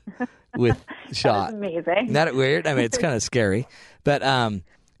destroyed it with shot. That's amazing. Isn't that weird? I mean, it's kind of scary. But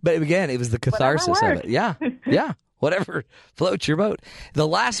again, it was the catharsis of it. Yeah. Yeah. Whatever floats your boat. The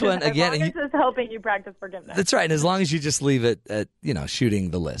last one, again. As long as it's helping you practice forgiveness. That's right. And as long as you just leave it at,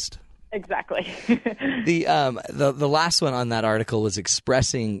 shooting the list. Exactly. The last one on that article was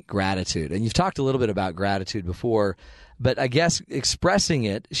expressing gratitude. And you've talked a little bit about gratitude before, but I guess expressing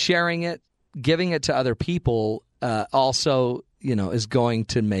it, sharing it, giving it to other people also, is going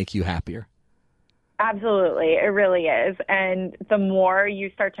to make you happier. Absolutely. It really is. And the more you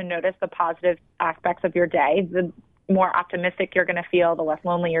start to notice the positive aspects of your day, the more optimistic you're going to feel, the less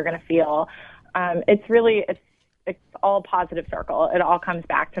lonely you're going to feel. It's all a positive circle. It all comes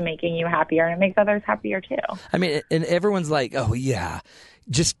back to making you happier, and it makes others happier too. I mean, and everyone's like, oh yeah,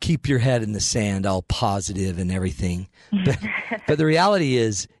 just keep your head in the sand, all positive and everything. But the reality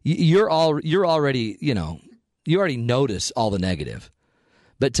is, you're already, you already notice all the negative.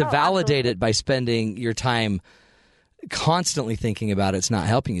 But to validate it by spending your time constantly thinking about it's not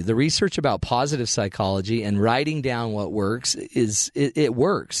helping you. The research about positive psychology and writing down what works it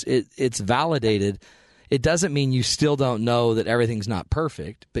works. It's validated. It doesn't mean you still don't know that everything's not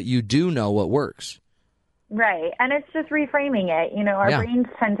perfect, but you do know what works. Right. And it's just reframing it. Our brains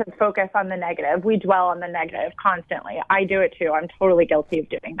tend to focus on the negative. We dwell on the negative constantly. I do it too. I'm totally guilty of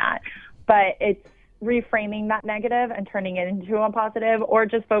doing that. But it's reframing that negative and turning it into a positive, or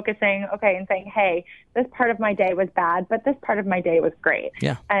just focusing, and saying, hey, this part of my day was bad, but this part of my day was great.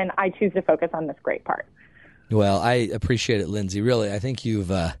 Yeah. And I choose to focus on this great part. Well, I appreciate it, Lindsay. Really, I think you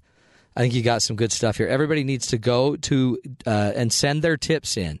got some good stuff here. Everybody needs to go to and send their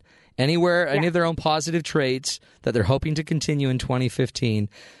tips in. Anywhere, any of their own positive traits that they're hoping to continue in 2015,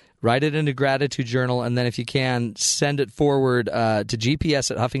 write it in a gratitude journal, and then if you can, send it forward to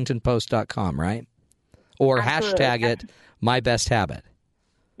gps@huffingtonpost.com, right? Or Absolutely. hashtag it, #MyBestHabit.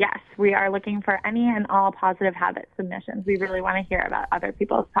 Yes, we are looking for any and all positive habit submissions. We really want to hear about other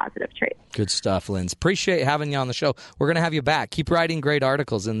people's positive traits. Good stuff, Linz. Appreciate having you on the show. We're going to have you back. Keep writing great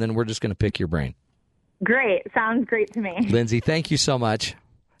articles, and then we're just going to pick your brain. Great. Sounds great to me. Lindsay, thank you so much.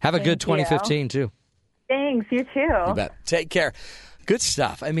 Have a good 2015, too. Thanks. You too. You bet. Take care. Good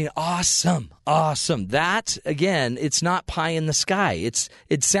stuff. I mean, awesome. That, again, it's not pie in the sky.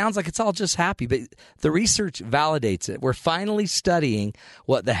 It sounds like it's all just happy, but the research validates it. We're finally studying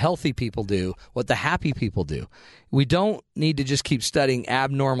what the healthy people do, what the happy people do. We don't need to just keep studying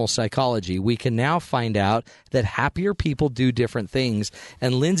abnormal psychology. We can now find out that happier people do different things,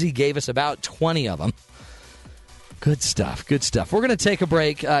 and Lindsay gave us about 20 of them. Good stuff. Good stuff. We're going to take a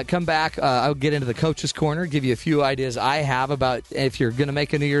break. Come back. I'll get into the Coach's Corner, give you a few ideas I have about if you're going to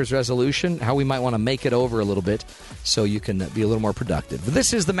make a New Year's resolution, how we might want to make it over a little bit so you can be a little more productive.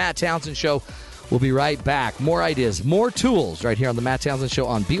 This is the Matt Townsend Show. We'll be right back. More ideas, more tools right here on the Matt Townsend Show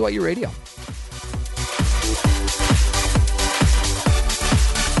on BYU Radio.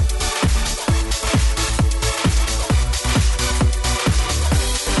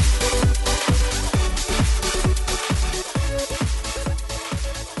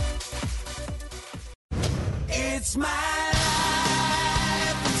 It's my life,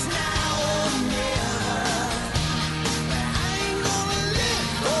 it's now or never. I ain't gonna live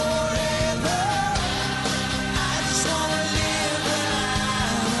forever. I just wanna live and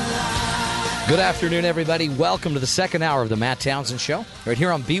I'm alive. Good afternoon, everybody. Welcome to the second hour of the Matt Townsend Show, right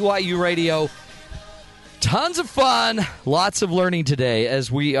here on BYU Radio. Tons of fun, lots of learning today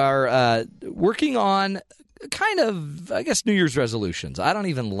as we are working on kind of, I guess, New Year's resolutions. I don't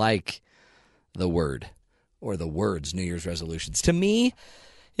even like the word or the words New Year's resolutions. To me,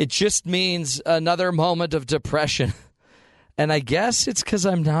 it just means another moment of depression. And I guess it's because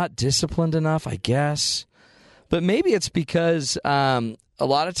I'm not disciplined enough, I guess. But maybe it's because a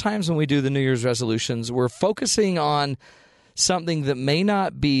lot of times when we do the New Year's resolutions, we're focusing on something that may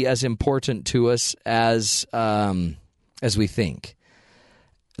not be as important to us as we think.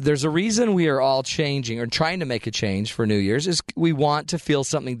 There's a reason we are all changing or trying to make a change for New Year's is we want to feel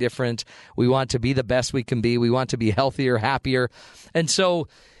something different. We want to be the best we can be. We want to be healthier, happier. And so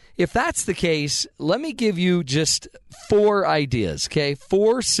if that's the case, let me give you just 4 ideas, okay?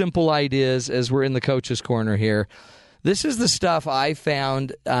 4 simple ideas as we're in the Coach's Corner here. This is the stuff I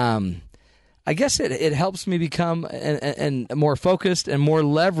found. I guess it helps me become and more focused and more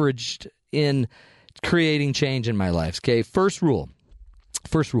leveraged in creating change in my life, okay? First rule,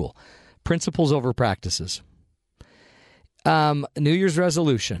 principles over practices. New Year's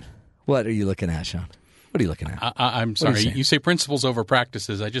resolution. What are you looking at, Sean? What are you looking at? I'm sorry. You say principles over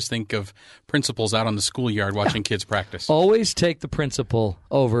practices. I just think of principals out on the schoolyard watching kids practice. Always take the principle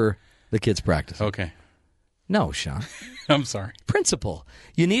over the kids' practice. Okay. No, Sean. I'm sorry. Principle.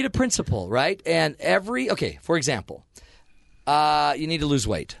 You need a principle, right? And for example, you need to lose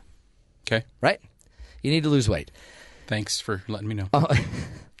weight. Okay. Right? You need to lose weight. Thanks for letting me know.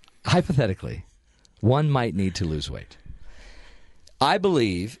 Hypothetically, one might need to lose weight. I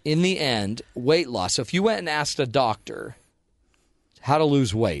believe, in the end, weight loss. So if you went and asked a doctor how to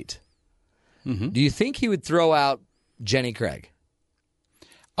lose weight, do you think he would throw out Jenny Craig?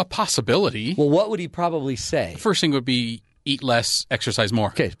 A possibility. Well, what would he probably say? The first thing would be eat less, exercise more.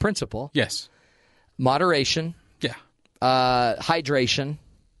 Okay, principle. Yes. Moderation. Yeah. Hydration.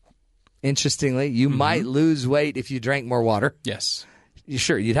 Interestingly, you might lose weight if you drank more water. Yes.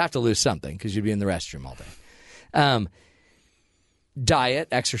 Sure, you'd have to lose something because you'd be in the restroom all day. Diet,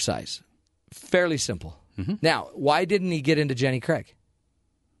 exercise. Fairly simple. Now, why didn't he get into Jenny Craig?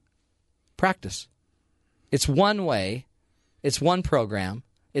 Practice. It's one way. It's one program.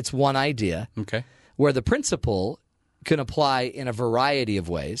 It's one idea. Okay. Where the principle can apply in a variety of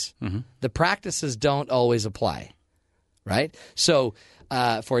ways. The practices don't always apply, right? So,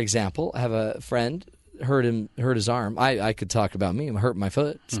 for example, I have a friend hurt his arm. I could talk about me. I'm hurt my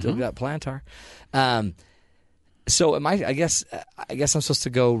foot. Still got plantar. So I guess I'm supposed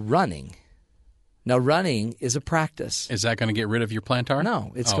to go running. Now, running is a practice. Is that going to get rid of your plantar?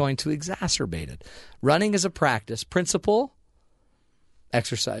 No, it's going to exacerbate it. Running is a practice. Principle,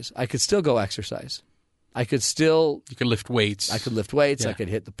 exercise. I could still go exercise. You could lift weights. I could lift weights. Yeah. I could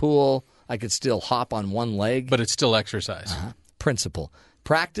hit the pool. I could still hop on one leg. But it's still exercise. Principle.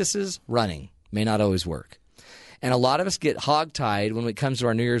 Practices, running. May not always work. And a lot of us get hogtied when it comes to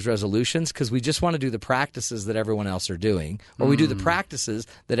our New Year's resolutions because we just want to do the practices that everyone else are doing, or we do the practices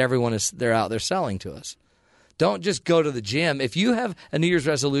that they're out there selling to us. Don't just go to the gym. If you have a New Year's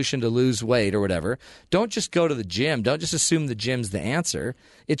resolution to lose weight or whatever, don't just go to the gym. Don't just assume the gym's the answer.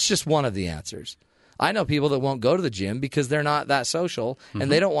 It's just one of the answers. I know people that won't go to the gym because they're not that social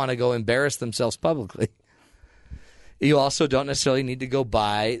and they don't want to go embarrass themselves publicly. You also don't necessarily need to go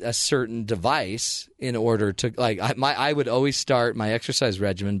buy a certain device in order to, I would always start my exercise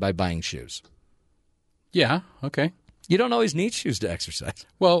regimen by buying shoes. Yeah, okay. You don't always need shoes to exercise.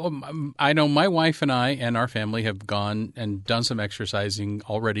 Well, I know my wife and I and our family have gone and done some exercising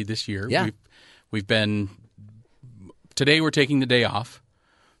already this year. Yeah. We've been – today we're taking the day off,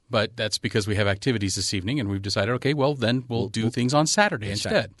 but that's because we have activities this evening, and we've decided, okay, well, then we'll do things on Saturday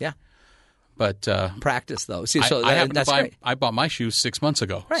instead. Yeah. But practice though. See, I bought my shoes 6 months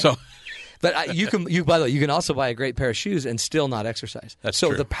ago. Right. So, but by the way, you can also buy a great pair of shoes and still not exercise. That's so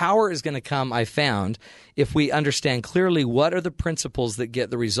true. The power is going to come, I found, if we understand clearly what are the principles that get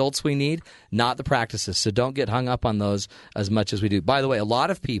the results we need, not the practices. So don't get hung up on those as much as we do. By the way, a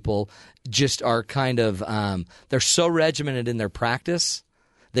lot of people just are kind of they're so regimented in their practice,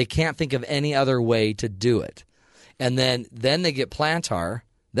 they can't think of any other way to do it. And then they get plantar.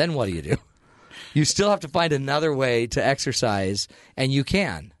 Then what do? You still have to find another way to exercise, and you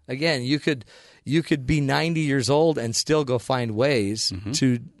can. Again, you could be 90 years old and still go find ways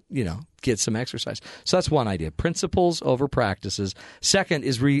to, get some exercise. So that's one idea. Principles over practices. Second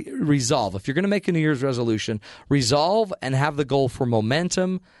is resolve. If you're going to make a New Year's resolution, resolve and have the goal for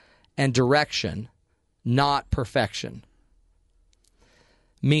momentum and direction, not perfection.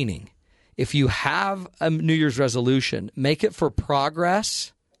 Meaning, if you have a New Year's resolution, make it for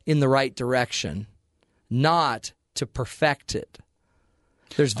progress in the right direction, not to perfect it.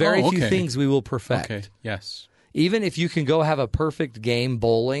 There's very few things we will perfect. Okay, yes. Even if you can go have a perfect game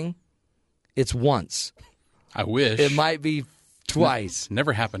bowling, it's once. I wish. It might be twice.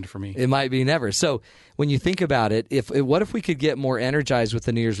 Never happened for me. It might be never. So when you think about it, what if we could get more energized with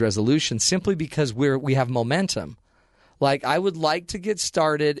the New Year's resolution simply because we have momentum? Like, I would like to get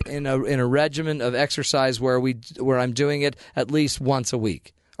started in a regimen of exercise where I'm doing it at least once a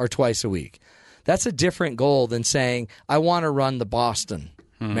week or twice a week. That's a different goal than saying, I want to run the Boston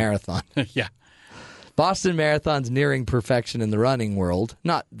Marathon. Yeah. Boston Marathon's nearing perfection in the running world.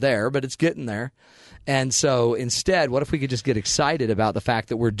 Not there, but it's getting there. And so instead, what if we could just get excited about the fact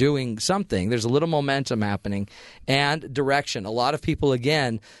that we're doing something? There's a little momentum happening and direction. A lot of people,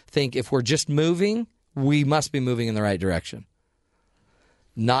 again, think if we're just moving, we must be moving in the right direction.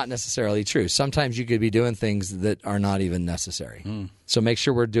 Not necessarily true. Sometimes you could be doing things that are not even necessary. So make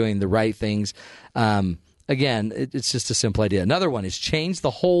sure we're doing the right things. Again, it's just a simple idea. Another one is change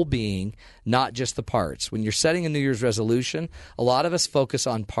the whole being, not just the parts. When you're setting a New Year's resolution, a lot of us focus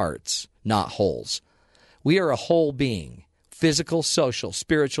on parts, not wholes. We are a whole being, physical, social,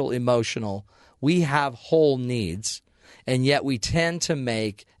 spiritual, emotional. We have whole needs, and yet we tend to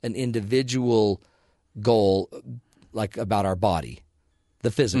make an individual goal like about our body. The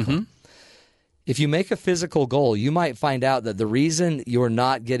physical. If you make a physical goal, you might find out that the reason you're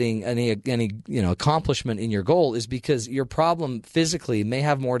not getting any accomplishment in your goal is because your problem physically may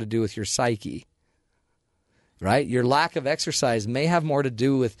have more to do with your psyche. Right? Your lack of exercise may have more to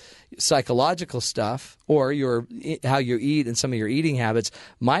do with psychological stuff, or how you eat and some of your eating habits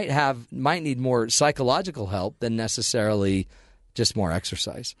might need more psychological help than necessarily just more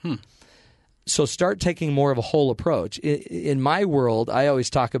exercise. So start taking more of a whole approach. In my world, I always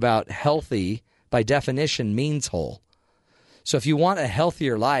talk about healthy, by definition, means whole. So if you want a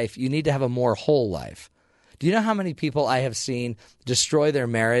healthier life, you need to have a more whole life. Do you know how many people I have seen destroy their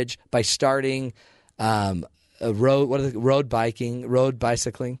marriage by starting road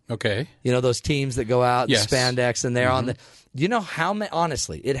bicycling? Okay. You know, those teams that go out, Yes. the spandex, and they're on the... You know how many...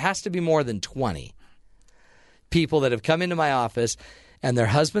 Honestly, it has to be more than 20 people that have come into my office. and their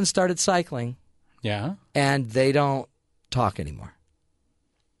husband started cycling, Yeah. and they don't talk anymore.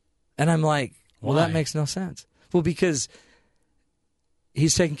 And I'm like, well, Why? that makes no sense. Well, because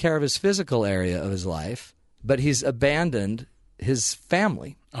he's taking care of his physical area of his life, but he's abandoned his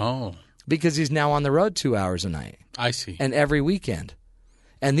family Oh, because he's now on the road 2 hours a night I see. and every weekend.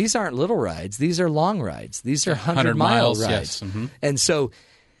 And these aren't little rides. These are long rides. These are 100-mile miles, rides. yes. Mhm. And so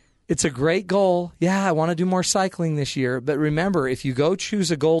it's a great goal. Yeah, I want to do more cycling this year. But remember, if you go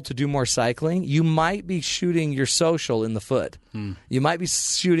choose a goal to do more cycling, you might be shooting your social in the foot. You might be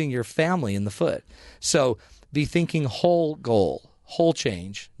shooting your family in the foot. So be thinking whole goal, whole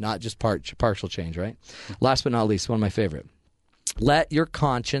change, not just partial change, right? Last but not least, one of my favorite. Let your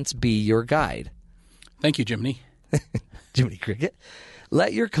conscience be your guide. Thank you, Jiminy. Jiminy Cricket.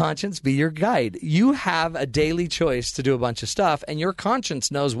 Let your conscience be your guide. You have a daily choice to do a bunch of stuff, and your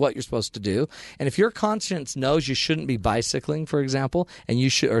conscience knows what you're supposed to do. And if your conscience knows you shouldn't be bicycling, for example, and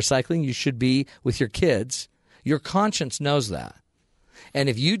or cycling, you should be with your kids, your conscience knows that. And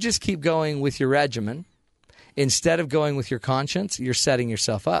if you just keep going with your regimen, instead of going with your conscience, you're setting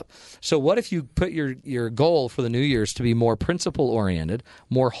yourself up. So what if you put your goal for the New Year's to be more principle-oriented,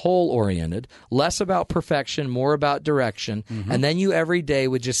 more whole-oriented, less about perfection, more about direction, and then you every day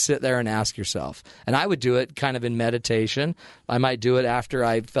would just sit there and ask yourself. And I would do it kind of in meditation. I might do it after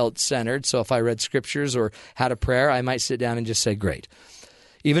I felt centered. So if I read scriptures or had a prayer, I might sit down and just say, great.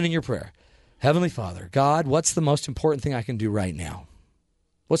 Even in your prayer, Heavenly Father, God, what's the most important thing I can do right now?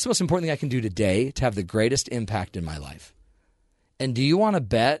 What's the most important thing I can do today to have the greatest impact in my life? And do you want to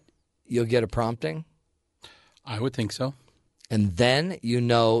bet you'll get a prompting? I would think so. And then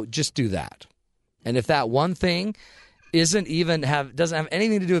just do that. And if that one thing doesn't have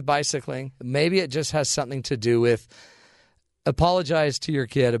anything to do with bicycling, maybe it just has something to do with apologize to your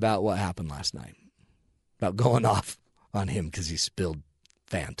kid about what happened last night, about going off on him because he spilled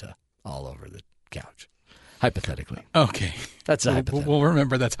Fanta all over the couch. Hypothetically. Okay. That's a hypothetical. We'll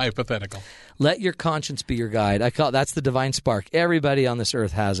remember that's hypothetical. Let your conscience be your guide. That's the divine spark. Everybody on this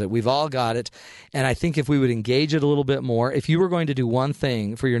earth has it. We've all got it. And I think if we would engage it a little bit more, if you were going to do one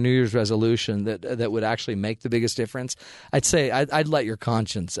thing for your New Year's resolution that would actually make the biggest difference, I'd say I'd let your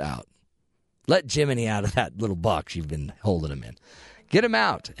conscience out. Let Jiminy out of that little box you've been holding him in. Get him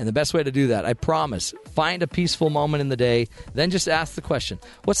out. And the best way to do that, I promise, find a peaceful moment in the day, then just ask the question,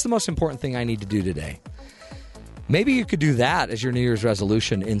 what's the most important thing I need to do today? Maybe you could do that as your New Year's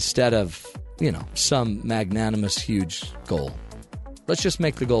resolution instead of, some magnanimous, huge goal. Let's just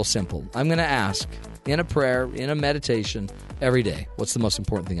make the goal simple. I'm going to ask in a prayer, in a meditation, every day, what's the most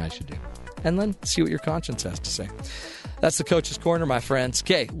important thing I should do? And then see what your conscience has to say. That's the Coach's Corner, my friends.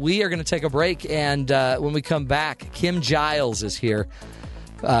 Okay, we are going to take a break, and when we come back, Kim Giles is here.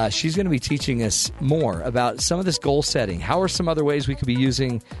 She's going to be teaching us more about some of this goal setting. How are some other ways we could be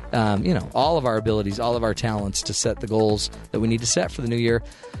using, all of our abilities, all of our talents to set the goals that we need to set for the new year?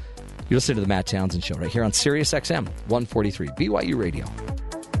 You're listening to the Matt Townsend Show right here on Sirius XM 143 BYU Radio.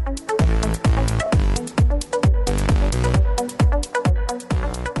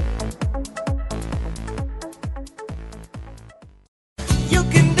 You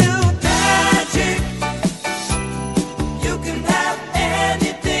can do magic. You can have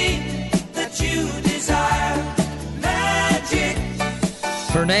anything that you desire. Magic.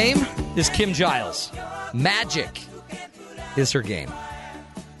 Her name is Kim Giles. Magic is her game.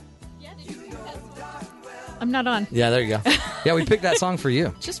 I'm not on. Yeah, there you go. Yeah, we picked that song for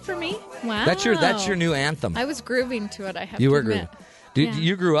you. Just for me? Wow. That's your new anthem. I was grooving to it, I have You to were admit. grooving. Yeah.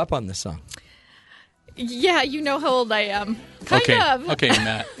 You grew up on this song. Yeah, you know how old I am. Kind of. Okay,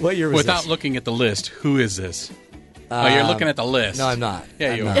 Matt. What year was Without this? looking at the list, who is this? You're looking at the list. No, I'm not.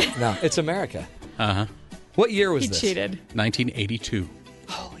 Yeah, I'm you not. are. No, it's America. Uh-huh. What year was He this? cheated. 1982.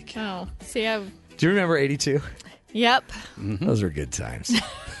 Holy cow. Oh, see, I've... Do you remember 82? Yep. Those were good times.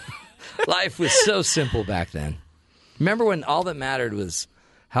 Life was so simple back then. Remember when all that mattered was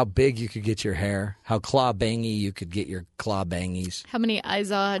how big you could get your hair, how claw-bangy you could get your claw-bangies. How many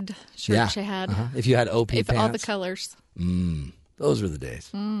Izod shirts I had. If you had OP If pants. all the colors. Those were the days.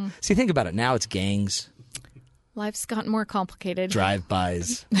 See, think about it. Now it's gangs, Life's gotten more complicated.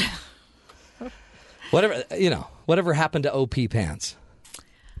 drive-bys. Whatever happened to OP pants?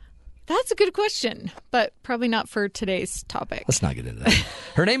 That's a good question, but probably not for today's topic. Let's not get into that.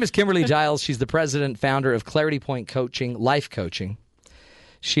 Her name is Kimberly Giles. She's the president, founder of Clarity Point Coaching, Life Coaching.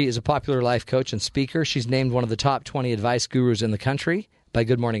 She is a popular life coach and speaker. She's named one of the top 20 advice gurus in the country by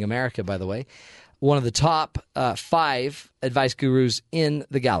Good Morning America, by the way. One of the top 5 advice gurus in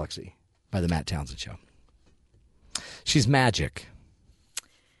the galaxy by the Matt Townsend Show. She's magic.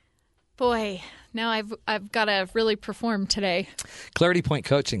 Boy, Now I've got to really perform today. Clarity Point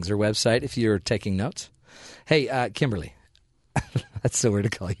Coaching is our website if you're taking notes. Hey, Kimberly. That's so weird to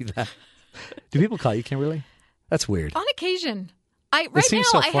call you that. Do people call you Kimberly? That's weird. On occasion. Right now, seems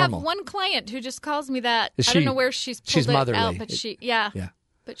so I have formal. one client who just calls me that. Is I don't know where she's pulled it motherly. out, but Yeah.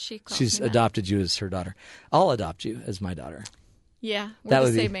 But she calls She's me that. adopted you as her daughter. I'll adopt you as my daughter. Yeah, we're That the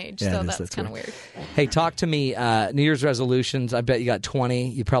would be- same age, yeah, so it is. that's kind of That's weird. Hey, talk to me. New Year's resolutions. I bet you got 20.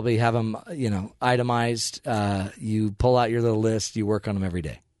 You probably have them, itemized. You pull out your little list. You work on them every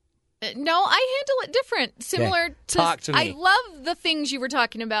day. No, I handle it different. Similar to Talk to me. I love the things you were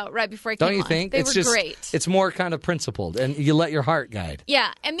talking about right before I came Don't you on. think? They It's were just, great. It's more kind of principled, and you let your heart guide.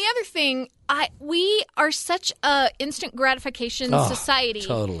 Yeah, and the other thing, we are such a instant gratification Oh, society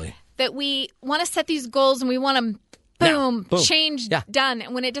Totally. that we want to set these goals and we want them, boom, boom. change, Yeah. done.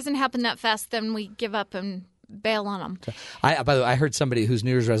 And when it doesn't happen that fast, then we give up and bail on them. By the way, I heard somebody whose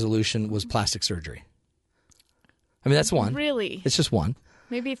New Year's resolution was plastic surgery. I mean, that's one. Really? It's just one.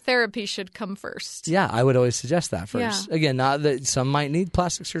 Maybe therapy should come first. Yeah, I would always suggest that first. Yeah. Again, not that some might need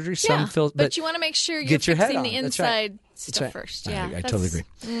plastic surgery, some feel, but you want to make sure you're get your head fixing on. the That's right. inside That's stuff right. first. I Yeah, totally agree.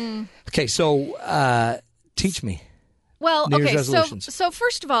 Mm. Okay, so teach me. Well, New Year's okay, resolutions. so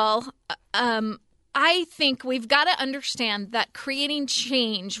first of all, I think we've got to understand that creating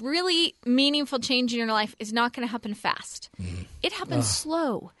change, really meaningful change in your life, is not going to happen fast. It happens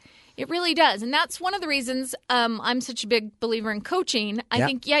slow. It really does. And that's one of the reasons I'm such a big believer in coaching. I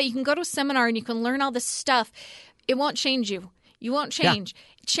think, you can go to a seminar and you can learn all this stuff. It won't change you. You won't change.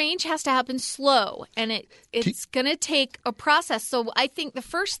 Change has to happen slow, and it's going to take a process. So I think the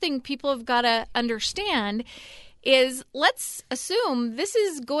first thing people have got to understand is, let's assume this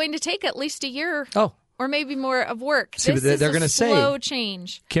is going to take at least a year or maybe more of work. See, this but is they're a gonna say- slow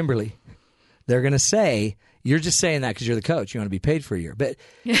change. Kimberly, they're going to say, you're just saying that because you're the coach. You want to be paid for a year. But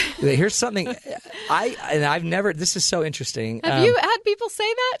here's something. I've never, this is so interesting. Have you had people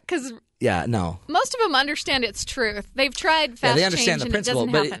say that? Because no. most of them understand its truth. They've tried fast They understand change the and principle.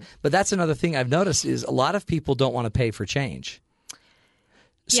 it doesn't happen. But that's another thing I've noticed is a lot of people don't want to pay for change.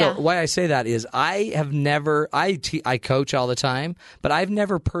 So why I say that is I have never, I coach all the time, but I've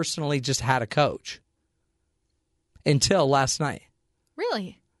never personally just had a coach until last night.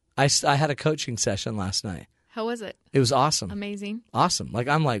 Really? I had a coaching session last night. How was it? It was awesome. Amazing. Awesome.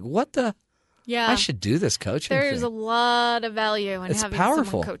 I'm like, what the? Yeah. I should do this coaching There's thing. a lot of value in It's having powerful.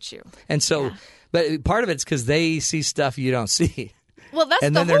 someone coach you. And so, but part of it's because they see stuff you don't see. Well, that's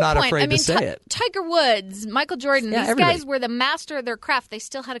And the then they're whole not point. afraid I mean, to say it. Tiger Woods, Michael Jordan, Yeah, these everybody. guys were the master of their craft. They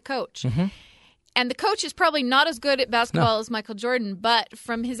still had a coach. Mm-hmm. And the coach is probably not as good at basketball as Michael Jordan, but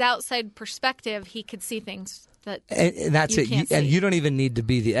from his outside perspective, he could see things that And that's you it. can't And see. you don't even need to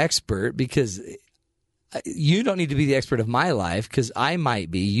be the expert because you don't need to be the expert of my life because I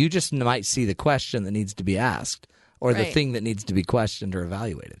might be. You just might see the question that needs to be asked or the Right. thing that needs to be questioned or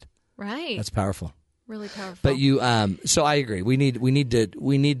evaluated. Right. That's powerful. Really powerful. But you, so I agree. We need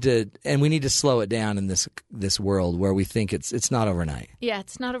to slow it down in this world where we think it's not overnight. Yeah,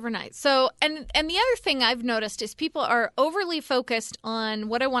 it's not overnight. So, and the other thing I've noticed is people are overly focused on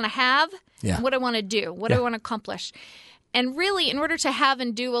what I want to have and what I want to do, what I want to accomplish. And really, in order to have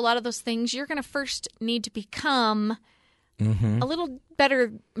and do a lot of those things, you're going to first need to become a little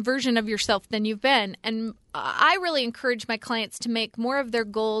better version of yourself than you've been. And I really encourage my clients to make more of their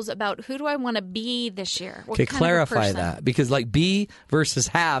goals about who do I want to be this year? What Okay, kind of a clarify person? that because like be versus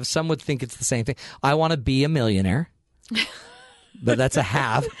have, some would think it's the same thing. I want to be a millionaire, but that's a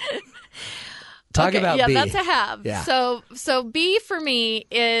have. Talk Okay, about yeah, be. that's a have. Yeah. So be for me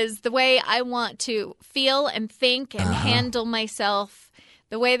is the way I want to feel and think and handle myself,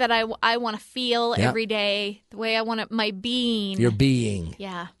 the way that I want to feel Yeah. every day, the way I want my being. Your being.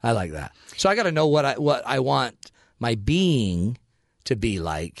 Yeah. I like that. So I got to know what I want my being to be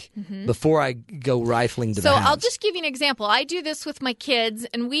like before I go rifling to So the I'll haves. just give you an example. I do this with my kids,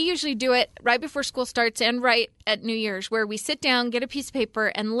 and we usually do it right before school starts and right at New Year's, where we sit down, get a piece of paper,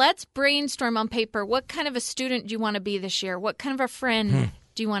 and let's brainstorm on paper. What kind of a student do you want to be this year? What kind of a friend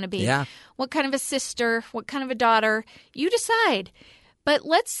do you want to be? Yeah. What kind of a sister? What kind of a daughter? You decide. But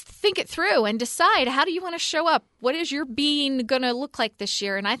let's think it through and decide, how do you want to show up? What is your being going to look like this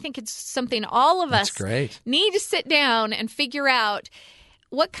year? And I think it's something all of That's us great. need to sit down and figure out,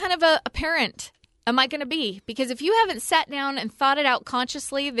 what kind of a parent am I going to be? Because if you haven't sat down and thought it out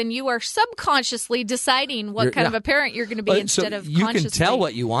consciously, then you are subconsciously deciding what kind of a parent you're going to be instead of you consciously. can tell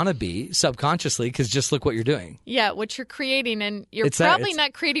what you want to be subconsciously because just look what you're doing. Yeah, what you're creating, and you're It's that- probably it's-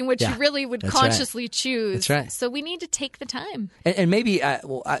 not creating what yeah, you really would that's right. consciously choose. That's right. So we need to take the time. And maybe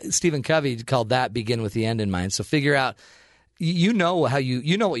Stephen Covey called that begin with the end in mind. So figure out, you know how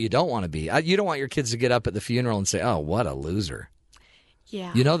you know what you don't want to be. You don't want your kids to get up at the funeral and say, "Oh, what a loser."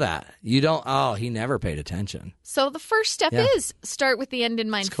 Yeah. You know that. You don't, "Oh, he never paid attention." So the first step is start with the end in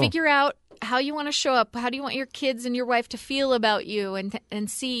mind. Cool. Figure out how you want to show up. How do you want your kids and your wife to feel about you and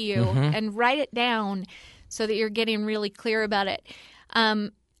see you, and write it down so that you're getting really clear about it.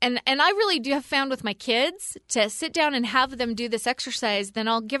 And I really do have found with my kids to sit down and have them do this exercise. Then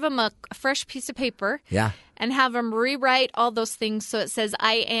I'll give them a fresh piece of paper. Yeah. And have them rewrite all those things so it says,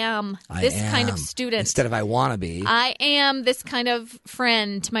 I am this kind of student. Instead of I want to be. I am this kind of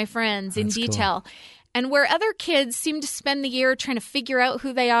friend to my friends in detail. Cool. And where other kids seem to spend the year trying to figure out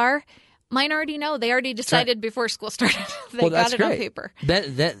who they are, mine already know. They already decided before school started. They got it on paper.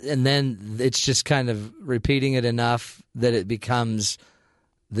 And then it's just kind of repeating it enough that it becomes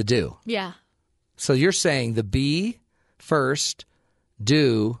the do. Yeah. So you're saying the be first,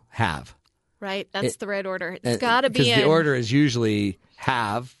 do, have. Right. That's the right order. It's got to be because the order is usually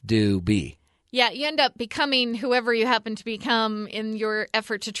have, do, be. Yeah, you end up becoming whoever you happen to become in your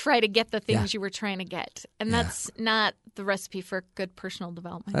effort to try to get the things you were trying to get. And that's not the recipe for good personal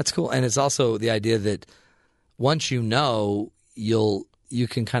development. That's cool. And it's also the idea that once you know, you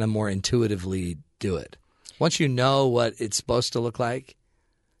can kind of more intuitively do it. Once you know what it's supposed to look like,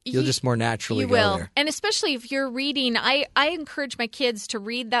 you'll just more naturally go there. And especially if you're reading, I encourage my kids to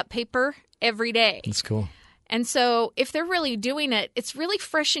read that paper every day. That's cool. And so if they're really doing it, it's really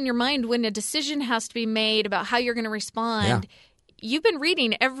fresh in your mind when a decision has to be made about how you're going to respond. Yeah. You've been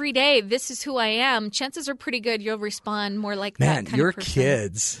reading every day, this is who I am. Chances are pretty good you'll respond more like that kind your of person.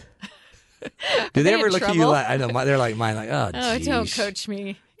 Kids. Do they ever look at you like, I know, they're like mine, like, oh, geez. Don't coach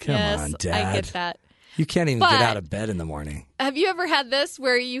me. Come on, Dad. I get that. You can't even get out of bed in the morning. Have you ever had this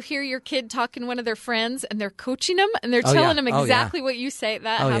where you hear your kid talking to one of their friends and they're coaching them and they're telling them exactly what you say?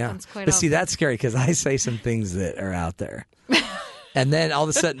 That happens quite often. But see, that's scary because I say some things that are out there. And then all of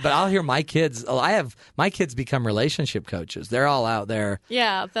a sudden, but I'll hear my kids. My kids become relationship coaches. They're all out there.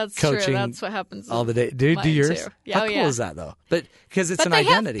 Yeah, that's coaching true. That's what happens all the day. Do yours? Too. Yeah, How cool is that though? But because it's an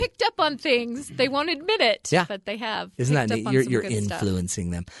identity. They have picked up on things. They won't admit it. Yeah, but they have. Isn't that neat? You're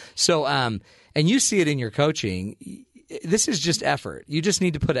influencing them. So, and you see it in your coaching. This is just effort. You just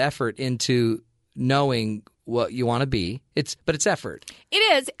need to put effort into knowing what you want to be. But it's effort. It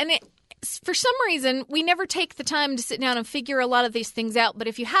is, and for some reason, we never take the time to sit down and figure a lot of these things out. But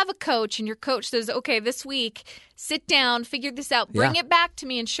if you have a coach and your coach says, okay, this week, sit down, figure this out, bring it back to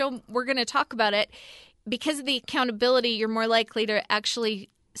me and we're going to talk about it. Because of the accountability, you're more likely to actually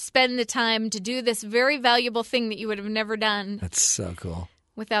spend the time to do this very valuable thing that you would have never done. That's so cool.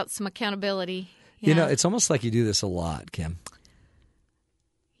 Without some accountability. Yeah. You know, it's almost like you do this a lot, Kim.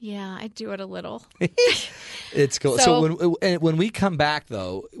 Yeah, I do it a little. It's cool. So when we come back,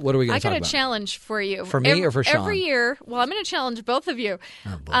 though, what are we going to talk about? I got a challenge for you. For me or for Sean? Every year, I'm going to challenge both of you.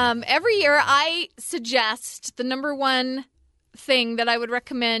 Every year, I suggest the number one thing that I would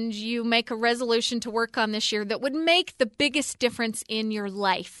recommend you make a resolution to work on this year that would make the biggest difference in your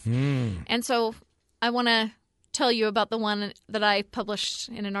life. And so I want to tell you about the one that I published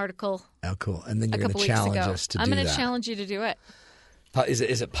in an article. Oh, cool. And then you're going to challenge us to do that. I'm going to challenge you to do it. Is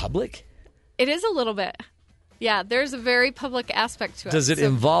it public? It is a little bit. Yeah, there's a very public aspect to it. Does it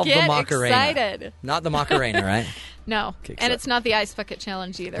involve the Macarena? Get excited. Not the Macarena, right? No. And it's not the Ice Bucket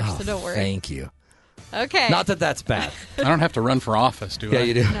Challenge either, so don't worry. Thank you. Okay. Not that that's bad. I don't have to run for office, do I? Yeah,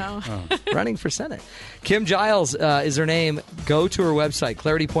 you do. No. Running for Senate. Kim Giles is her name. Go to her website,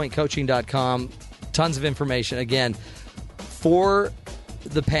 claritypointcoaching.com. Tons of information. Again, for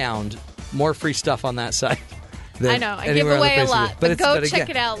the pound, more free stuff on that site. I know. I give away a lot. But go check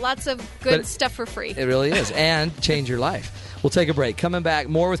it out. Lots of good stuff for free. It really is. And change your life. We'll take a break. Coming back,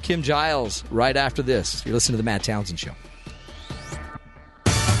 more with Kim Giles right after this. You're listening to The Matt Townsend Show.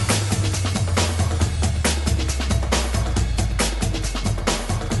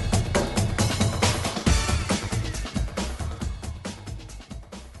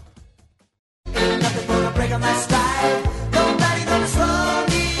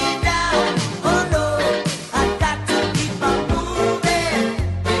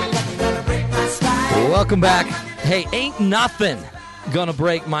 Welcome back. Hey, ain't nothing gonna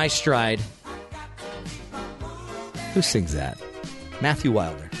break my stride. Who sings that? Matthew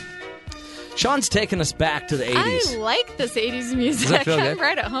Wilder. Sean's taking us back to the 80s. I like this 80s music. Does that feel good? I'm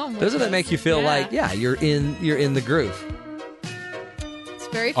right at home with Doesn't that make you feel like, you're in the groove? It's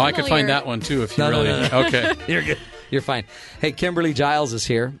very familiar. I could find that one too if you really... No. Okay. You're good. You're fine. Hey, Kimberly Giles is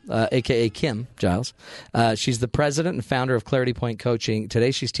here, a.k.a. Kim Giles. She's the president and founder of Clarity Point Coaching.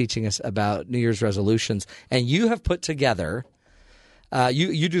 Today she's teaching us about New Year's resolutions. And you have put together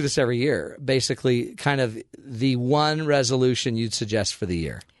You do this every year, basically kind of the one resolution you'd suggest for the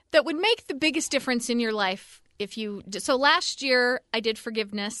year. That would make the biggest difference in your life if you – so last year I did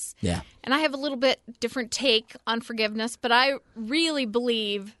forgiveness. Yeah. And I have a little bit different take on forgiveness, but I really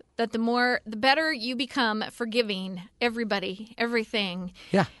believe that the better you become at forgiving everybody, everything.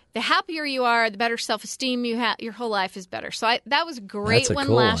 Yeah. The happier you are, the better self-esteem you have. Your whole life is better. So that was a great one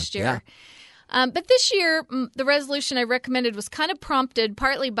cool last one. year. Yeah. But this year, the resolution I recommended was kind of prompted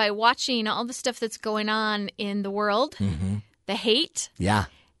partly by watching all the stuff that's going on in the world, the hate. Yeah.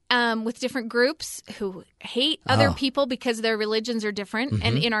 With different groups who hate other people because their religions are different.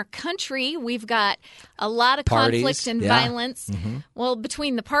 And in our country, we've got a lot of Parties, conflict and yeah. violence. Well,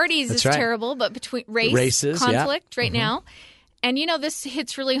 between the parties That's is right. terrible, but between Races, conflict right now. And, this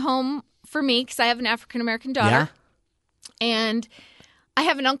hits really home for me because I have an African-American daughter. Yeah. And I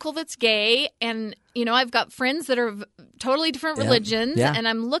have an uncle that's gay. And, I've got friends that are of totally different religions. Yeah. And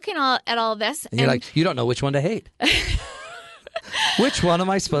I'm looking at all this. And you're like, you don't know which one to hate. Which one am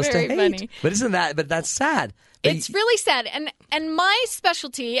I supposed Very to hate? funny. But that's sad. It's really sad. And my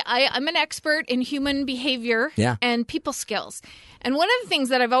specialty, I'm an expert in human behavior and people skills. And one of the things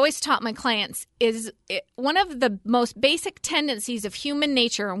that I've always taught my clients is one of the most basic tendencies of human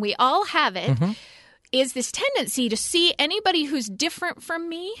nature, and we all have it, is this tendency to see anybody who's different from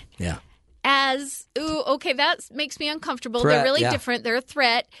me as, ooh, okay, that makes me uncomfortable. Threat, They're really yeah. different. They're a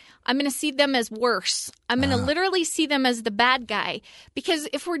threat. I'm going to see them as worse. I'm going to literally see them as the bad guy. Because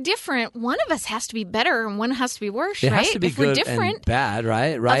if we're different, one of us has to be better and one has to be worse, It right? has to be if good we're different, and bad,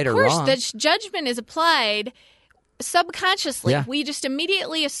 right? Right of or course, wrong. the judgment is applied subconsciously. Yeah. We just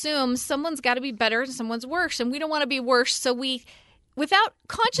immediately assume someone's got to be better and someone's worse. And we don't want to be worse. So we, without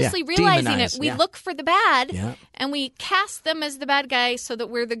consciously realizing demonize, it, we look for the bad and we cast them as the bad guy so that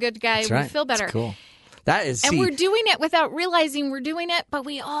we're the good guy. That's We right. feel better. That's cool. That is, And we're doing it without realizing we're doing it, but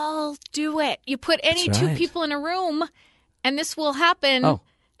we all do it. You put any That's two right. people in a room, and this will happen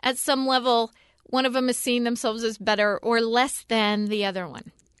at some level. One of them is seeing themselves as better or less than the other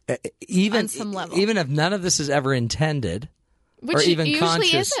one. even on some level. even if none of this is ever intended, Which or even usually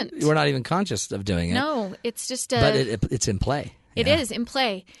conscious, isn't. we're not even conscious of doing it. No, it's just But it's in play. It is in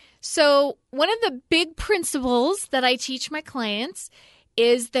play. So one of the big principles that I teach my clients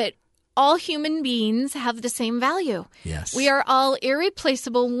is that all human beings have the same value. Yes. We are all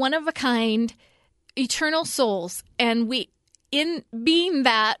irreplaceable, one-of-a-kind, eternal souls. And in being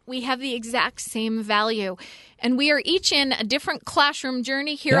that, we have the exact same value. And we are each in a different classroom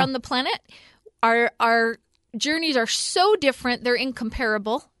journey here on the planet. Our journeys are so different, they're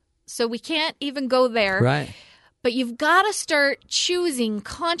incomparable. So we can't even go there. Right. But you've got to start choosing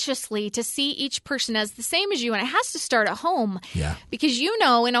consciously to see each person as the same as you. And it has to start at home. Yeah. Because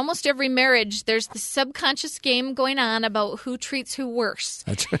in almost every marriage, there's the subconscious game going on about who treats who worse.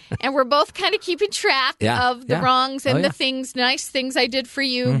 That's right. And we're both kind of keeping track of the wrongs and the things, nice things I did for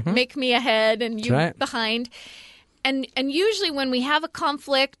you, make me ahead and you behind. And usually when we have a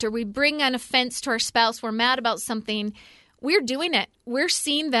conflict or we bring an offense to our spouse, we're mad about something, we're doing it. We're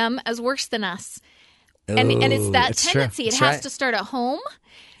seeing them as worse than us. And it's that tendency. It has to start at home.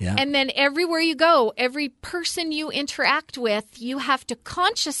 Yeah. And then everywhere you go, every person you interact with, you have to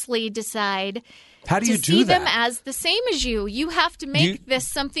consciously decide How do you to do see that? them as the same as you. You have to make this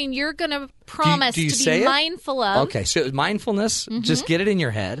something you're going to promise do you to say be it? mindful of. Okay, so mindfulness, just get it in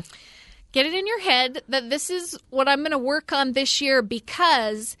your head. Get it in your head that this is what I'm going to work on this year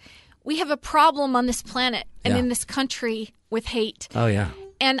because we have a problem on this planet and in this country with hate. Oh, yeah.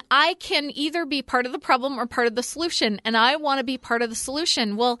 And I can either be part of the problem or part of the solution. And I want to be part of the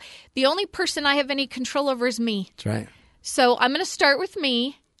solution. Well, the only person I have any control over is me. That's right. So I'm going to start with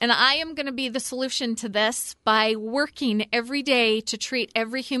me. And I am going to be the solution to this by working every day to treat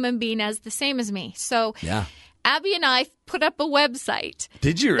every human being as the same as me. So Abby and I put up a website.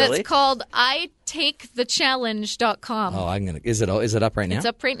 Did you really? That's called ITakeTheChallenge.com. Oh, I'm gonna. Is it up right now? It's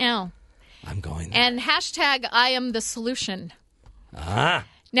up right now. I'm going there. And hashtag I am the solution. Ah.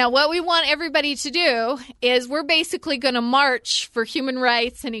 Now, what we want everybody to do is we're basically going to march for human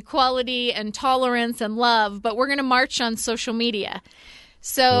rights and equality and tolerance and love, but we're going to march on social media.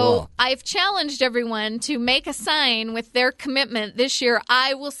 So Cool. I've challenged everyone to make a sign with their commitment this year.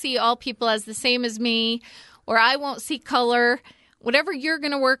 I will see all people as the same as me, or I won't see color. Whatever you're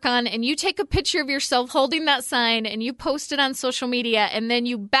going to work on, and you take a picture of yourself holding that sign and you post it on social media, and then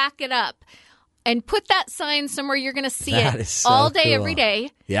you back it up and put that sign somewhere you're going to see That it is so all day, cool. every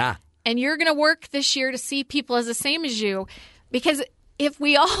day. Yeah. And you're going to work this year to see people as the same as you. Because if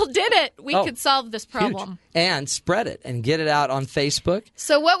we all did it, we could solve this problem. Huge. And spread it and get it out on Facebook.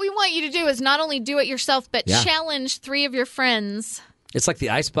 So what we want you to do is not only do it yourself, but challenge 3 of your friends It's like the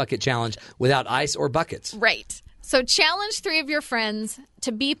ice bucket challenge without ice or buckets. Right. So challenge 3 of your friends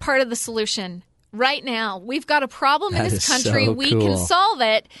to be part of the solution right now. We've got a problem in That this is country. so We cool. can solve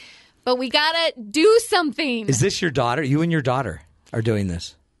it, but we got to do something. Is this your daughter? You and your daughter are doing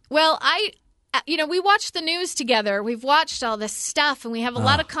this. Well, we watch the news together. We've watched all this stuff, and we have a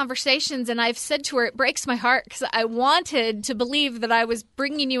lot of conversations. And I've said to her, it breaks my heart because I wanted to believe that I was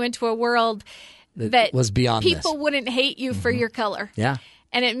bringing you into a world that was beyond people this. wouldn't hate you for your color. Yeah.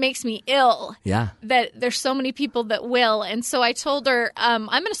 And it makes me ill Yeah. that there's so many people that will. And so I told her, I'm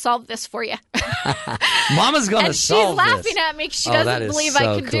going to solve this for you. Mama's going to And she's solve laughing this. at me because she Oh, that doesn't is believe so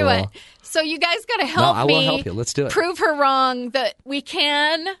I can do it. cool. So you guys got to No, help I me will help you. Let's do it. prove her wrong that we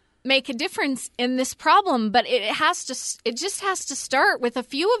can make a difference in this problem, but it just has to start with a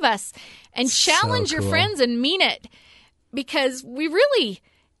few of us and challenge your cool. friends and mean it, because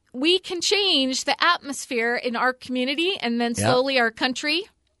we can change the atmosphere in our community and then slowly our country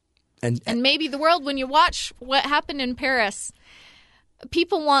And maybe the world. When you watch what happened in Paris,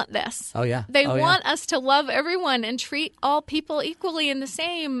 people want this. Oh, yeah. They Oh, yeah. want us to love everyone and treat all people equally and the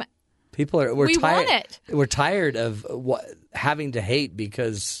same. we're We tired. want it. We're tired of having to hate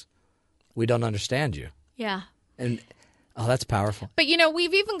because we don't understand you. Yeah. And that's powerful. But,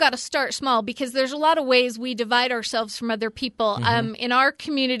 we've even got to start small, because there's a lot of ways we divide ourselves from other people. In our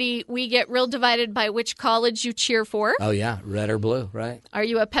community, we get real divided by which college you cheer for. Oh, yeah. Red or blue, right? Are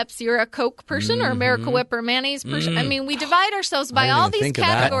you a Pepsi or a Coke person or a Miracle Whip or mayonnaise person? I mean, we divide ourselves by didn't all even these think of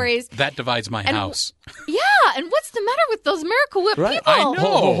that. categories. That divides my house. Yeah, and what's the matter with those Miracle Whip Right. people? I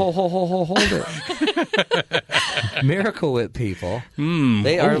know. Hold it. Miracle Whip people.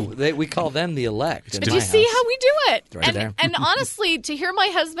 We call them the elect. But you see how we do it. Right there. And honestly, to hear my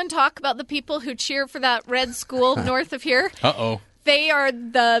husband talk about the people who cheer for that red school north of here, Uh-oh. they are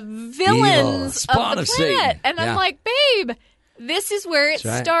the villains spawn of of the planet. Satan. And I'm Yeah. like, babe, this is where it That's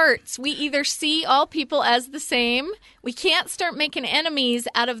right. starts. We either see all people as the same. We can't start making enemies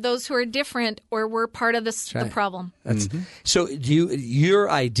out of those who are different, or we're part of the right. problem. So your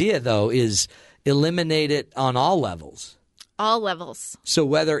idea, though, is eliminate it on all levels. All levels. So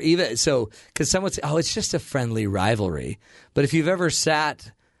because someone say, it's just a friendly rivalry. But if you've ever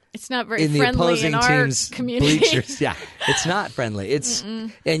sat It's not very in the friendly opposing in our team's community. bleachers, it's not friendly. It's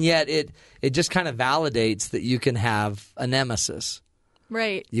and yet it just kind of validates that you can have a nemesis.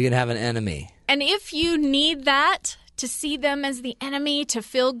 Right. You can have an enemy. And if you need that to see them as the enemy to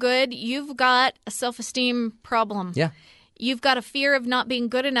feel good, you've got a self-esteem problem. Yeah. You've got a fear of not being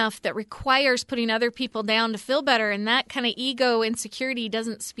good enough that requires putting other people down to feel better. And that kind of ego insecurity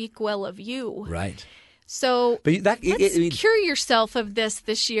doesn't speak well of you. Right. So But let's cure yourself of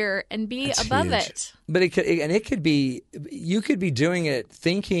this year and be That's above huge. it. But it could be you could be doing it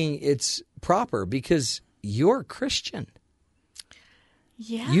thinking it's proper because you're Christian.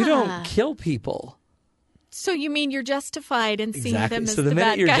 Yeah. You don't kill people. So you mean you're justified in seeing them as So the the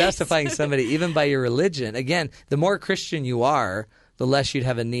minute bad you're guys? justifying somebody, even by your religion, again, the more Christian you are, the less you'd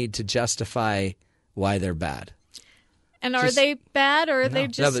have a need to justify why they're bad. And are they bad, or are they No,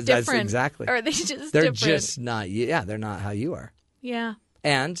 just but that's different? exactly. Or are they just They're different? just not. Yeah, they're not how you are. Yeah.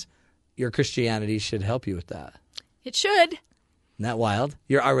 And your Christianity should help you with that. It should. Isn't that wild?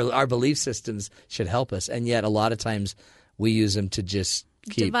 Our belief systems should help us, and yet a lot of times we use them to just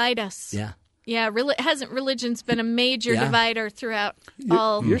keep Divide us. Yeah. Yeah, hasn't religion's been a major Yeah. divider throughout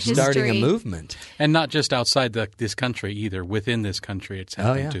all You're history? starting a movement. And not just outside this country either. Within this country, it's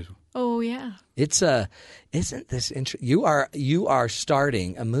happened too. Oh, yeah. It's isn't this interesting? You are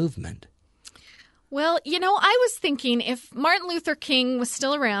starting a movement. Well, I was thinking if Martin Luther King was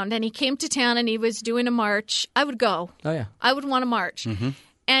still around and he came to town and he was doing a march, I would go. Oh yeah. I would want to march.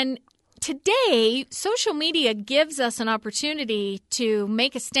 And today, social media gives us an opportunity to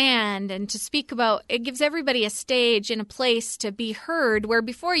make a stand and to speak about. It gives everybody a stage and a place to be heard, where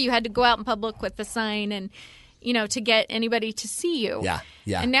before you had to go out in public with a sign and, to get anybody to see you. Yeah,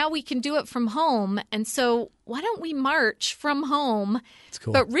 yeah. And now we can do it from home. And so why don't we march from home? It's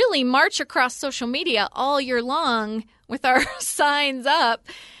cool. But really march across social media all year long with our signs up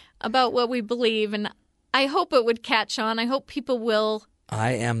about what we believe. And I hope it would catch on. I hope people will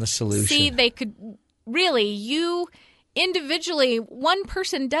I am the solution. see they could really, you individually, one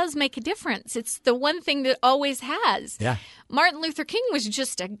person does make a difference. It's the one thing that always has. Yeah. Martin Luther King was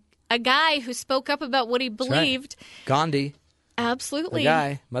just a guy who spoke up about what he That's right. believed. Gandhi, Absolutely. a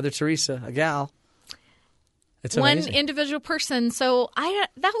guy. Mother Teresa, a gal. It's One amazing. individual person. So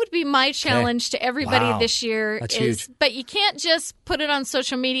that would be my challenge to everybody Wow. this year. That's is, huge. But you can't just put it on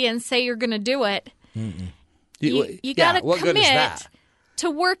social media and say you're going to do it. You got to what commit. good is that? to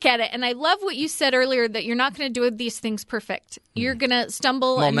work at it. And I love what you said earlier, that you're not going to do these things perfect. You're going to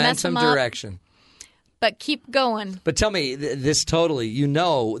stumble and mess them Momentum, up. direction. But keep going. But tell me, this totally,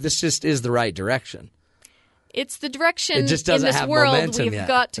 this just is the right direction. It's the direction It just doesn't in this have world momentum we've yet.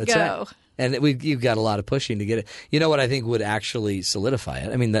 got to That's go. right. And you've got a lot of pushing to get it. You know what I think would actually solidify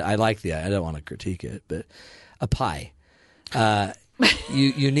it? I mean, I like I don't want to critique it, but a pie.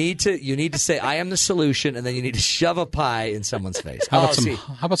 You need to say, I am the solution, and then you need to shove a pie in someone's face. How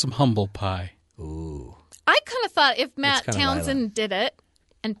about some humble pie? Ooh. I kind of thought if Matt kinda Townsend did it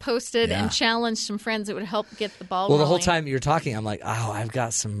and posted and challenged some friends, it would help get the ball Well, rolling. the whole time you're talking, I'm like, oh, I've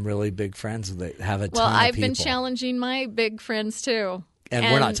got some really big friends that have a ton Well, of I've people. been challenging my big friends too. And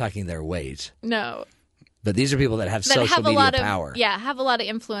we're not talking their weight. No. But these are people that have That social have a media lot power. have a lot of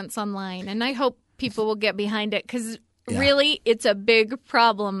influence online. And I hope people will get behind it, because really it's a big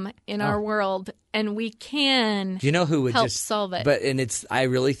problem in our world, and we can Do you know who would help just solve it. I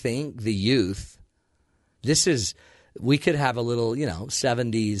really think the youth, we could have a little,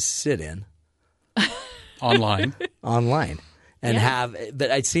 70s sit-in Online. online and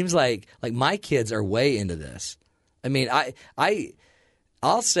but it seems like my kids are way into this. I mean,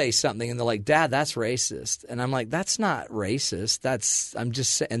 I'll say something and they're like, Dad, that's racist. And I'm like, that's not racist. I'm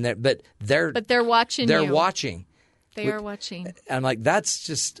just saying that, but they're watching They're you. watching. They are watching. I'm like, that's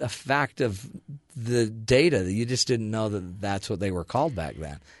just a fact of the data that you just didn't know that's what they were called back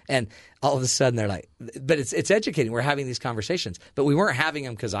then. And all of a sudden they're like, but it's educating. We're having these conversations, but we weren't having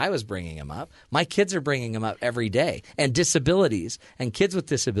them because I was bringing them up. My kids are bringing them up every day, and disabilities, and kids with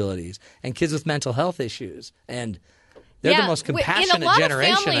disabilities, and kids with mental health issues. And they're the most compassionate in a lot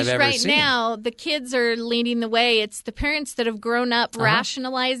generation of families I've ever right seen. now, the kids are leading the way. It's the parents that have grown up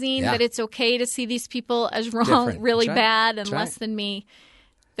rationalizing that it's okay to see these people as wrong, Different. really That's right. bad, and That's less right. than me.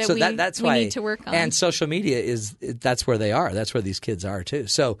 That So we that's why need to work on. And social media that's where they are. That's where these kids are too.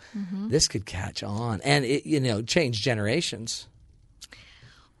 So this could catch on and change generations.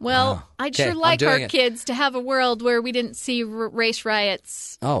 Well, Wow. I'd Okay, sure I'm like doing our it. kids to have a world where we didn't see race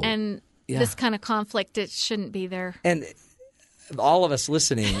riots and this kind of conflict. It shouldn't be there. And all of us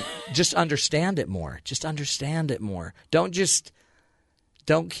listening, just understand it more. Just understand it more. Don't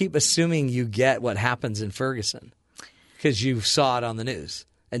keep assuming you get what happens in Ferguson because you saw it on the news.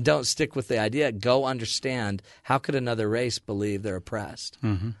 And don't stick with the idea. Go understand, how could another race believe they're oppressed?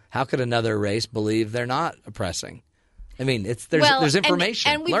 Mm-hmm. How could another race believe they're not oppressing? I mean, there's information.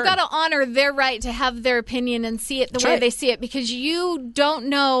 And we've Learn. got to honor their right to have their opinion and see it the That's way right. they see it, because you don't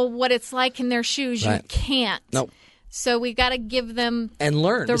know what it's like in their shoes. Right. You can't. Nope. So we got to give them And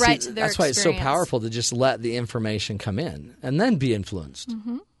learn. the See, right to their That's why it's so experience. powerful to just let the information come in and then be influenced.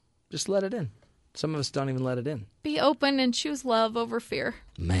 Mm-hmm. Just let it in. Some of us don't even let it in. Be open and choose love over fear.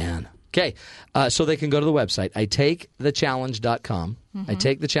 Man. Okay. So they can go to the website, itakethechallenge.com.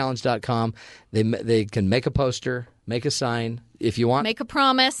 Itakethechallenge.com. They can make a poster, make a sign. If you want, Make a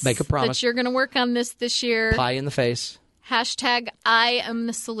promise. That you're going to work on this year. pie in the face. Hashtag I am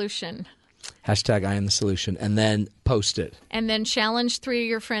the solution. Hashtag I am the solution. And then post it. And then challenge 3 of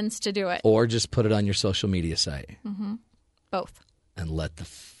your friends to do it. Or just put it on your social media site. Both. And let the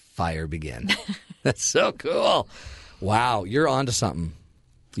fire begin. That's so cool. Wow. You're onto something.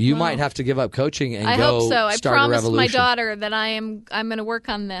 You might have to give up coaching and I go hope so. I start a promised revolution. my daughter that I'm going to work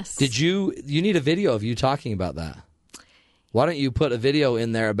on this. Did you need a video of you talking about that? Why don't you put a video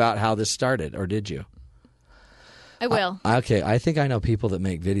in there about how this started, or did you? I will. Okay, I think I know people that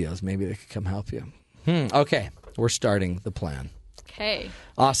make videos. Maybe they could come help you. Okay, we're starting the plan. Okay.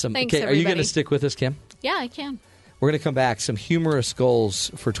 Awesome. Thanks, okay, are you going to everybody. stick with us, Kim? Yeah, I can. We're going to come back. Some humorous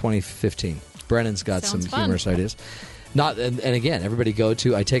goals for 2015. Brennan's got Sounds some fun. humorous ideas. And again, everybody go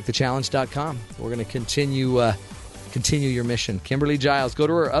to itakethechallenge.com. We're going to continue your mission. Kimberly Giles, go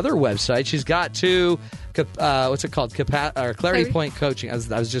to her other website. She's got what's it called? Clarity Point Coaching. I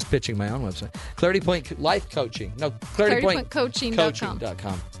was just pitching my own website. Clarity Point Life Coaching. No,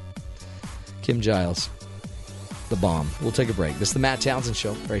 ClarityPointCoaching.com. Kim Giles, the bomb. We'll take a break. This is the Matt Townsend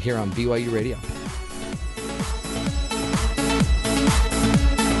Show right here on BYU Radio.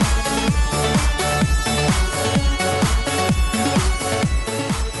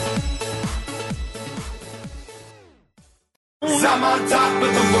 I'm on top of the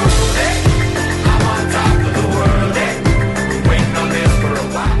world, eh? I'm on top of the world, eh? Been waiting on this for a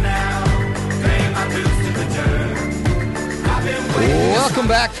while now. Paying my dues to the dirt. I've been waiting. Welcome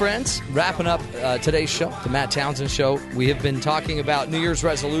back, friends. Wrapping up today's show, the Matt Townsend Show. We have been talking about New Year's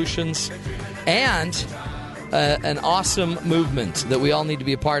resolutions and an awesome movement that we all need to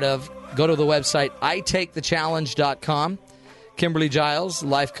be a part of. Go to the website, itakethechallenge.com. Kimberly Giles,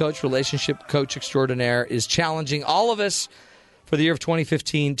 life coach, relationship coach extraordinaire, is challenging all of us for the year of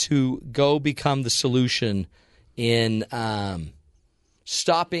 2015 to go become the solution in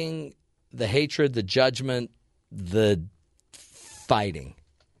stopping the hatred, the judgment, the fighting,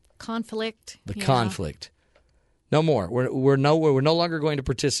 Conflict. the conflict. No more. We're no longer going to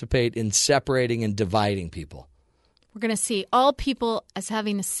participate in separating and dividing people. We're going to see all people as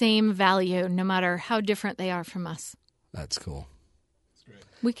having the same value, no matter how different they are from us. That's cool.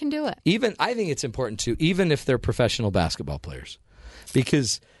 We can do it. I think it's important too, even if they're professional basketball players,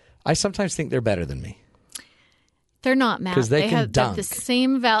 because I sometimes think they're better than me. They're not, Matt. 'Cause they can have dunk. the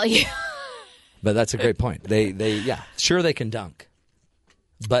same value. But that's a great point. Sure they can dunk,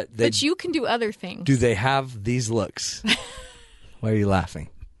 but But you can do other things. do they have these looks? Why are you laughing?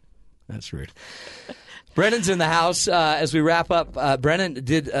 That's rude. Brennan's in the house. As we wrap up, Brennan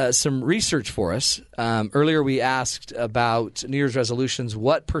did some research for us. Earlier we asked about New Year's resolutions.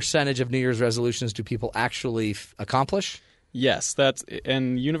 What percentage of New Year's resolutions do people actually accomplish? Yes,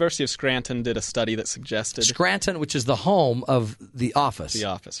 and University of Scranton did a study that suggested Scranton, which is the home of the office. the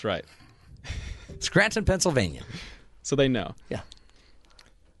office, right? Scranton, Pennsylvania. So they know. Yeah.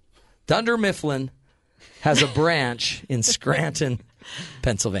 Dunder Mifflin has a branch in Scranton,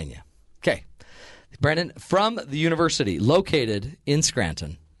 Pennsylvania. Okay. Brennan, from the university located in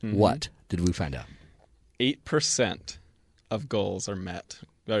Scranton, what did we find out? 8% of goals are met,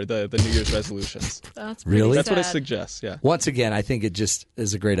 or the New Year's resolutions. That's pretty Really? That's what it sad. suggests, yeah. Once again, I think it just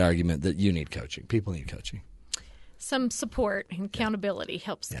is a great argument that you need coaching. People need coaching. Some support and accountability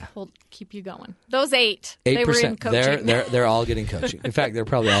helps Yeah. keep you going. Those 8, they were in 8%. coaching. They're all getting coaching. In fact, they're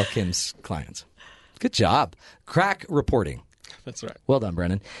probably all Kim's clients. Good job. Crack reporting. That's right. Well done,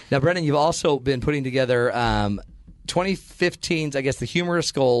 Brennan. Now, Brennan, you've also been putting together 2015's, I guess, the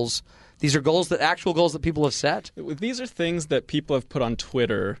humorous goals. These are actual goals that people have set. These are things that people have put on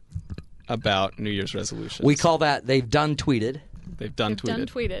Twitter about New Year's resolutions. We call that they've done tweeted. They've done Done tweeted.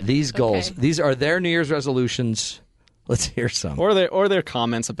 tweeted. These goals. Okay. These are their New Year's resolutions. Let's hear some. Or their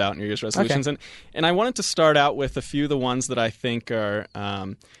comments about New Year's resolutions. Okay. And I wanted to start out with a few of the ones that I think are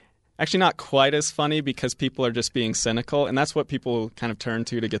actually not quite as funny because people are just being cynical. And that's what people kind of turn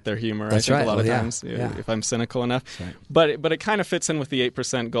to get their humor, That's I think, right. a lot of Well, yeah. times, Yeah. if I'm cynical enough. right. But it kind of fits in with the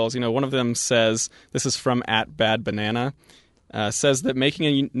 8% goals. One of them says, this is from @BadBanana, says that making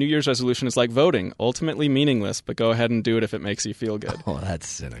a New Year's resolution is like voting, ultimately meaningless, but go ahead and do it if it makes you feel good. Oh, that's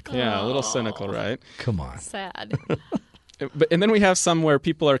cynical. Yeah, a little cynical, right? Come on. Sad. And then we have some where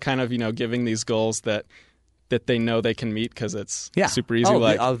people are kind of, giving these goals that they know they can meet because it's Yeah. super easy.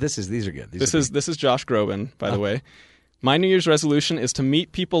 These are good. This is Josh Groban, by the way. My New Year's resolution is to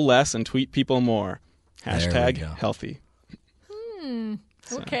meet people less and tweet people more. There we # go. healthy.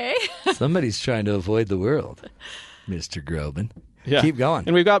 Okay. Somebody's trying to avoid the world, Mr. Groban. Yeah. Keep going.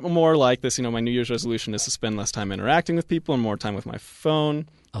 And we've got more like this. My New Year's resolution is to spend less time interacting with people and more time with my phone.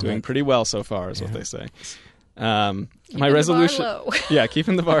 Doing pretty well so far, is what they say. My resolution, the bar low. yeah,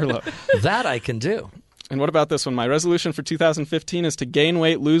 keeping the bar low. That I can do. And what about this one? My resolution for 2015 is to gain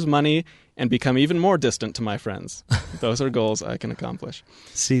weight, lose money, and become even more distant to my friends. Those are goals I can accomplish.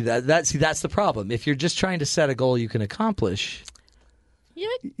 See that's the problem. If you're just trying to set a goal you can accomplish,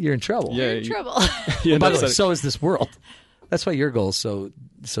 you're in trouble. Yeah, You're in trouble. You end By up the way, setting- so is this world. That's why your goal's so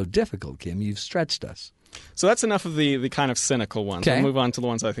difficult, Kim. You've stretched us. So that's enough of the kind of cynical ones. Okay. We'll move on to the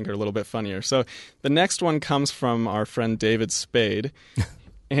ones I think are a little bit funnier. So the next one comes from our friend David Spade.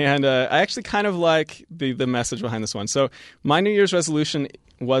 And I actually kind of like the message behind this one. So my New Year's resolution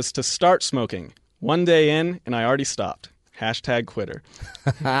was to start smoking. One day in, and I already stopped. # quitter.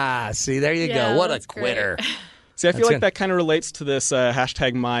 See, there you Yeah, go. What a that's great. quitter. See, I feel That's like good. that kind of relates to this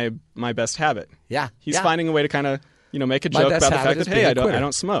 # my best habit. Yeah. He's yeah. finding a way to kind of make a My joke best about the habit fact is that, being hey, a quitter. I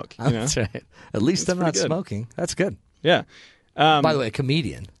don't smoke. That's right. At least I'm not pretty good. smoking. That's good. Yeah. By the way, a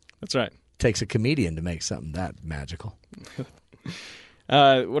comedian. That's right. Takes a comedian to make something that magical.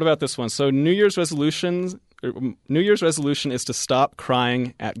 What about this one? So New Year's resolution is to stop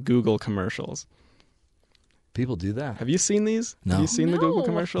crying at Google commercials. People do that. Have you seen these? No. Have you seen the No. Google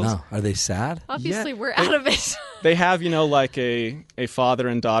commercials? No. Are they sad? Obviously, Yeah. we're out of it. They have, like a father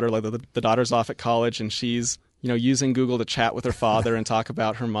and daughter, like the daughter's off at college and she's, using Google to chat with her father and talk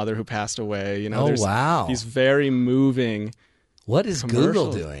about her mother who passed away. Oh, there's wow. These very moving What is Google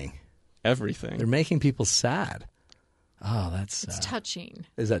Commercials. doing? everything. They're making people sad. Oh, that's It's touching.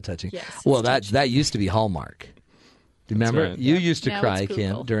 is that touching? Yes, it's Well, that used to be Hallmark. Do you remember? right. You used to Now cry, it's Kim,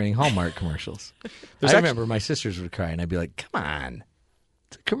 Google. during Hallmark commercials. There's I actu- remember my sisters would cry, and I'd be like, "Come on,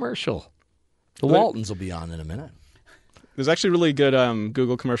 it's a commercial." The Waltons will be on in a minute. There's actually a really good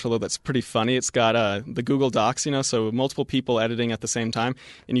Google commercial though that's pretty funny. It's got the Google Docs, so multiple people editing at the same time,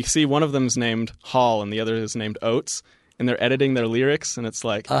 and you see one of them's named Hall and the other is named Oates, and they're editing their lyrics, and it's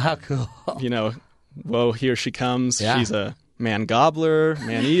like, Oh, how cool. whoa, here she comes. Yeah. She's a man gobbler,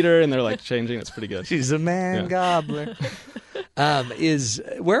 man eater, and they're like changing. It's pretty good. She's a man Yeah. gobbler.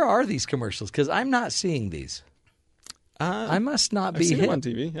 Where are these commercials? Because I'm not seeing these. I must not I've be seen hip. them on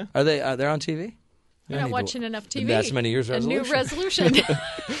TV, yeah. Are they? They're on TV? You're not watching enough TV. That's my New Year's A resolution. new resolution.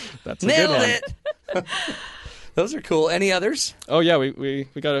 That's a good Nailed one. it. Those are cool. Any others? Oh, yeah, we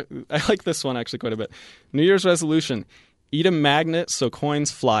got I like this one actually quite a bit. New Year's resolution, eat a magnet so coins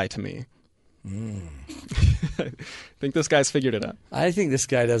fly to me. I think this guy's figured it out. I think this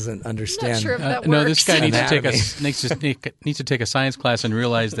guy doesn't understand. Not sure if that No, works. this guy needs Anatomy. to take a science class and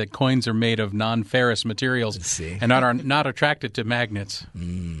realize that coins are made of non-ferrous materials see. and are not attracted to magnets.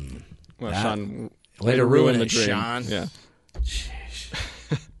 Well, Sean, Way to ruin the it, dream. Sean. Yeah.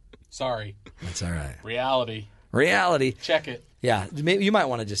 Sorry. That's all right. Reality. Check it. Yeah, maybe you might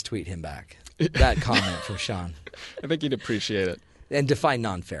want to just tweet him back that comment from Sean I think he'd appreciate it. and define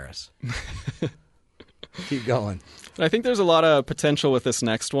non-ferrous. Keep going. I think there's a lot of potential with this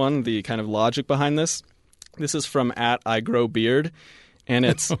next one, the kind of logic behind this. This is from @IGrowBeard, and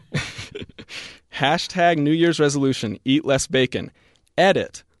it's hashtag New Year's resolution, eat less bacon.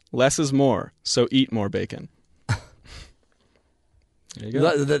 Edit, less is more, so eat more bacon. There you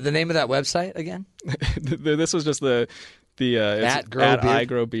go. The name of that website again? This was just the it's @GrowBeard?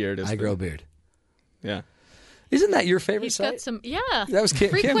 @IGrowBeard. I grow beard. Yeah. Isn't that your favorite He's site? got some, yeah. That was Kim.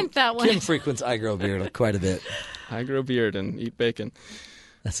 Frequent that one. Kim frequents I grow beard quite a bit. I grow beard and eat bacon.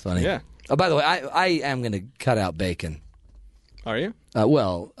 That's funny. Yeah. Oh, by the way, I am going to cut out bacon. Are you?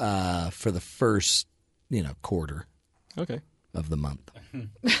 For the first, quarter Okay. of the month.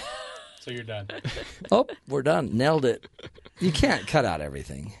 So you're done. Oh, we're done. Nailed it. You can't cut out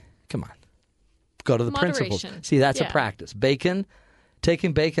everything. Come on. Go to the principles. Moderation. See, that's a Yeah. practice.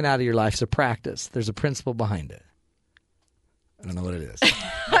 Taking bacon out of your life is a practice. There's a principle behind it. I don't know what it is.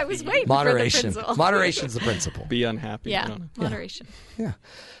 I was waiting Moderation. for the principle. Moderation's the principle. Be unhappy. I Yeah, don't know. moderation. Yeah.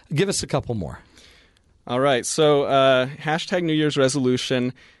 Give us a couple more. All right. So hashtag New Year's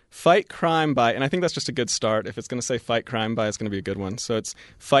resolution, fight crime by, and I think that's just a good start. If it's going to say fight crime by, it's going to be a good one. So it's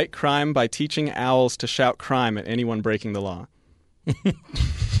fight crime by teaching owls to shout crime at anyone breaking the law.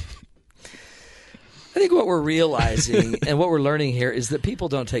 I think what we're realizing and what we're learning here is that people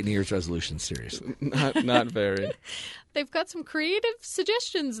don't take New Year's resolutions seriously. Not very. They've got some creative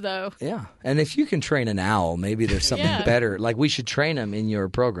suggestions, though. Yeah. And if you can train an owl, maybe there's something Yeah. better. Like we should train them in your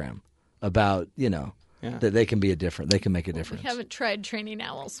program about, that they can be they can make a We difference. haven't tried training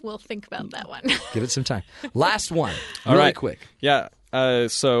owls. We'll think about that one. Give it some time. Last one. All really right. quick. Yeah.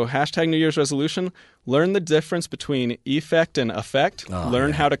 So hashtag New Year's resolution, learn the difference between effect and effect.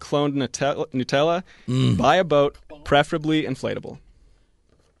 Learn how to clone Nutella. Buy a boat, preferably inflatable.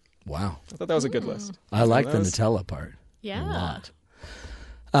 Wow. I thought that was a good list. I like the that was- Nutella part. Yeah.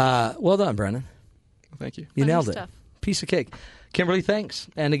 Well done, Brennan. Thank you. You Funny nailed stuff. it. Piece of cake. Kimberly, thanks.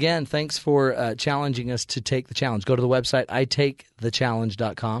 And again, thanks for challenging us to take the challenge. Go to the website,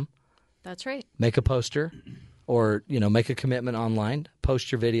 itakethechallenge.com. That's right. Make a poster or, make a commitment online.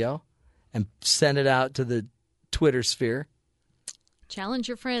 Post your video and send it out to the Twitter sphere Challenge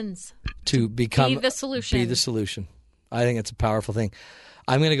your friends. to become Be the solution. Be the solution. I think it's a powerful thing.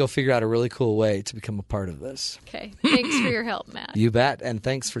 I'm going to go figure out a really cool way to become a part of this. Okay. Thanks for your help, Matt. You bet. And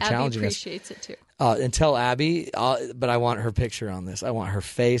thanks for Abby challenging us. appreciates it, too. And tell Abby, but I want her picture on this. I want her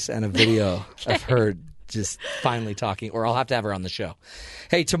face and a video of her just finally talking, or I'll have to have her on the show.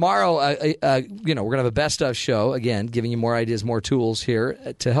 Hey, tomorrow, we're going to have a best of show, again, giving you more ideas, more tools here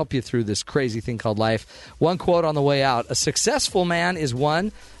to help you through this crazy thing called life. One quote on the way out: a successful man is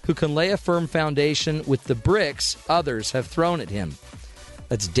one who can lay a firm foundation with the bricks others have thrown at him.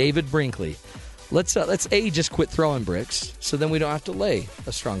 That's David Brinkley. Let's just quit throwing bricks so then we don't have to lay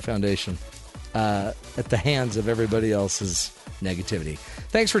a strong foundation at the hands of everybody else's negativity.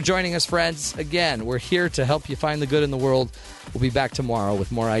 Thanks for joining us, friends. Again, we're here to help you find the good in the world. We'll be back tomorrow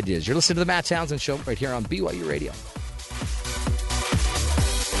with more ideas. You're listening to The Matt Townsend Show right here on BYU Radio.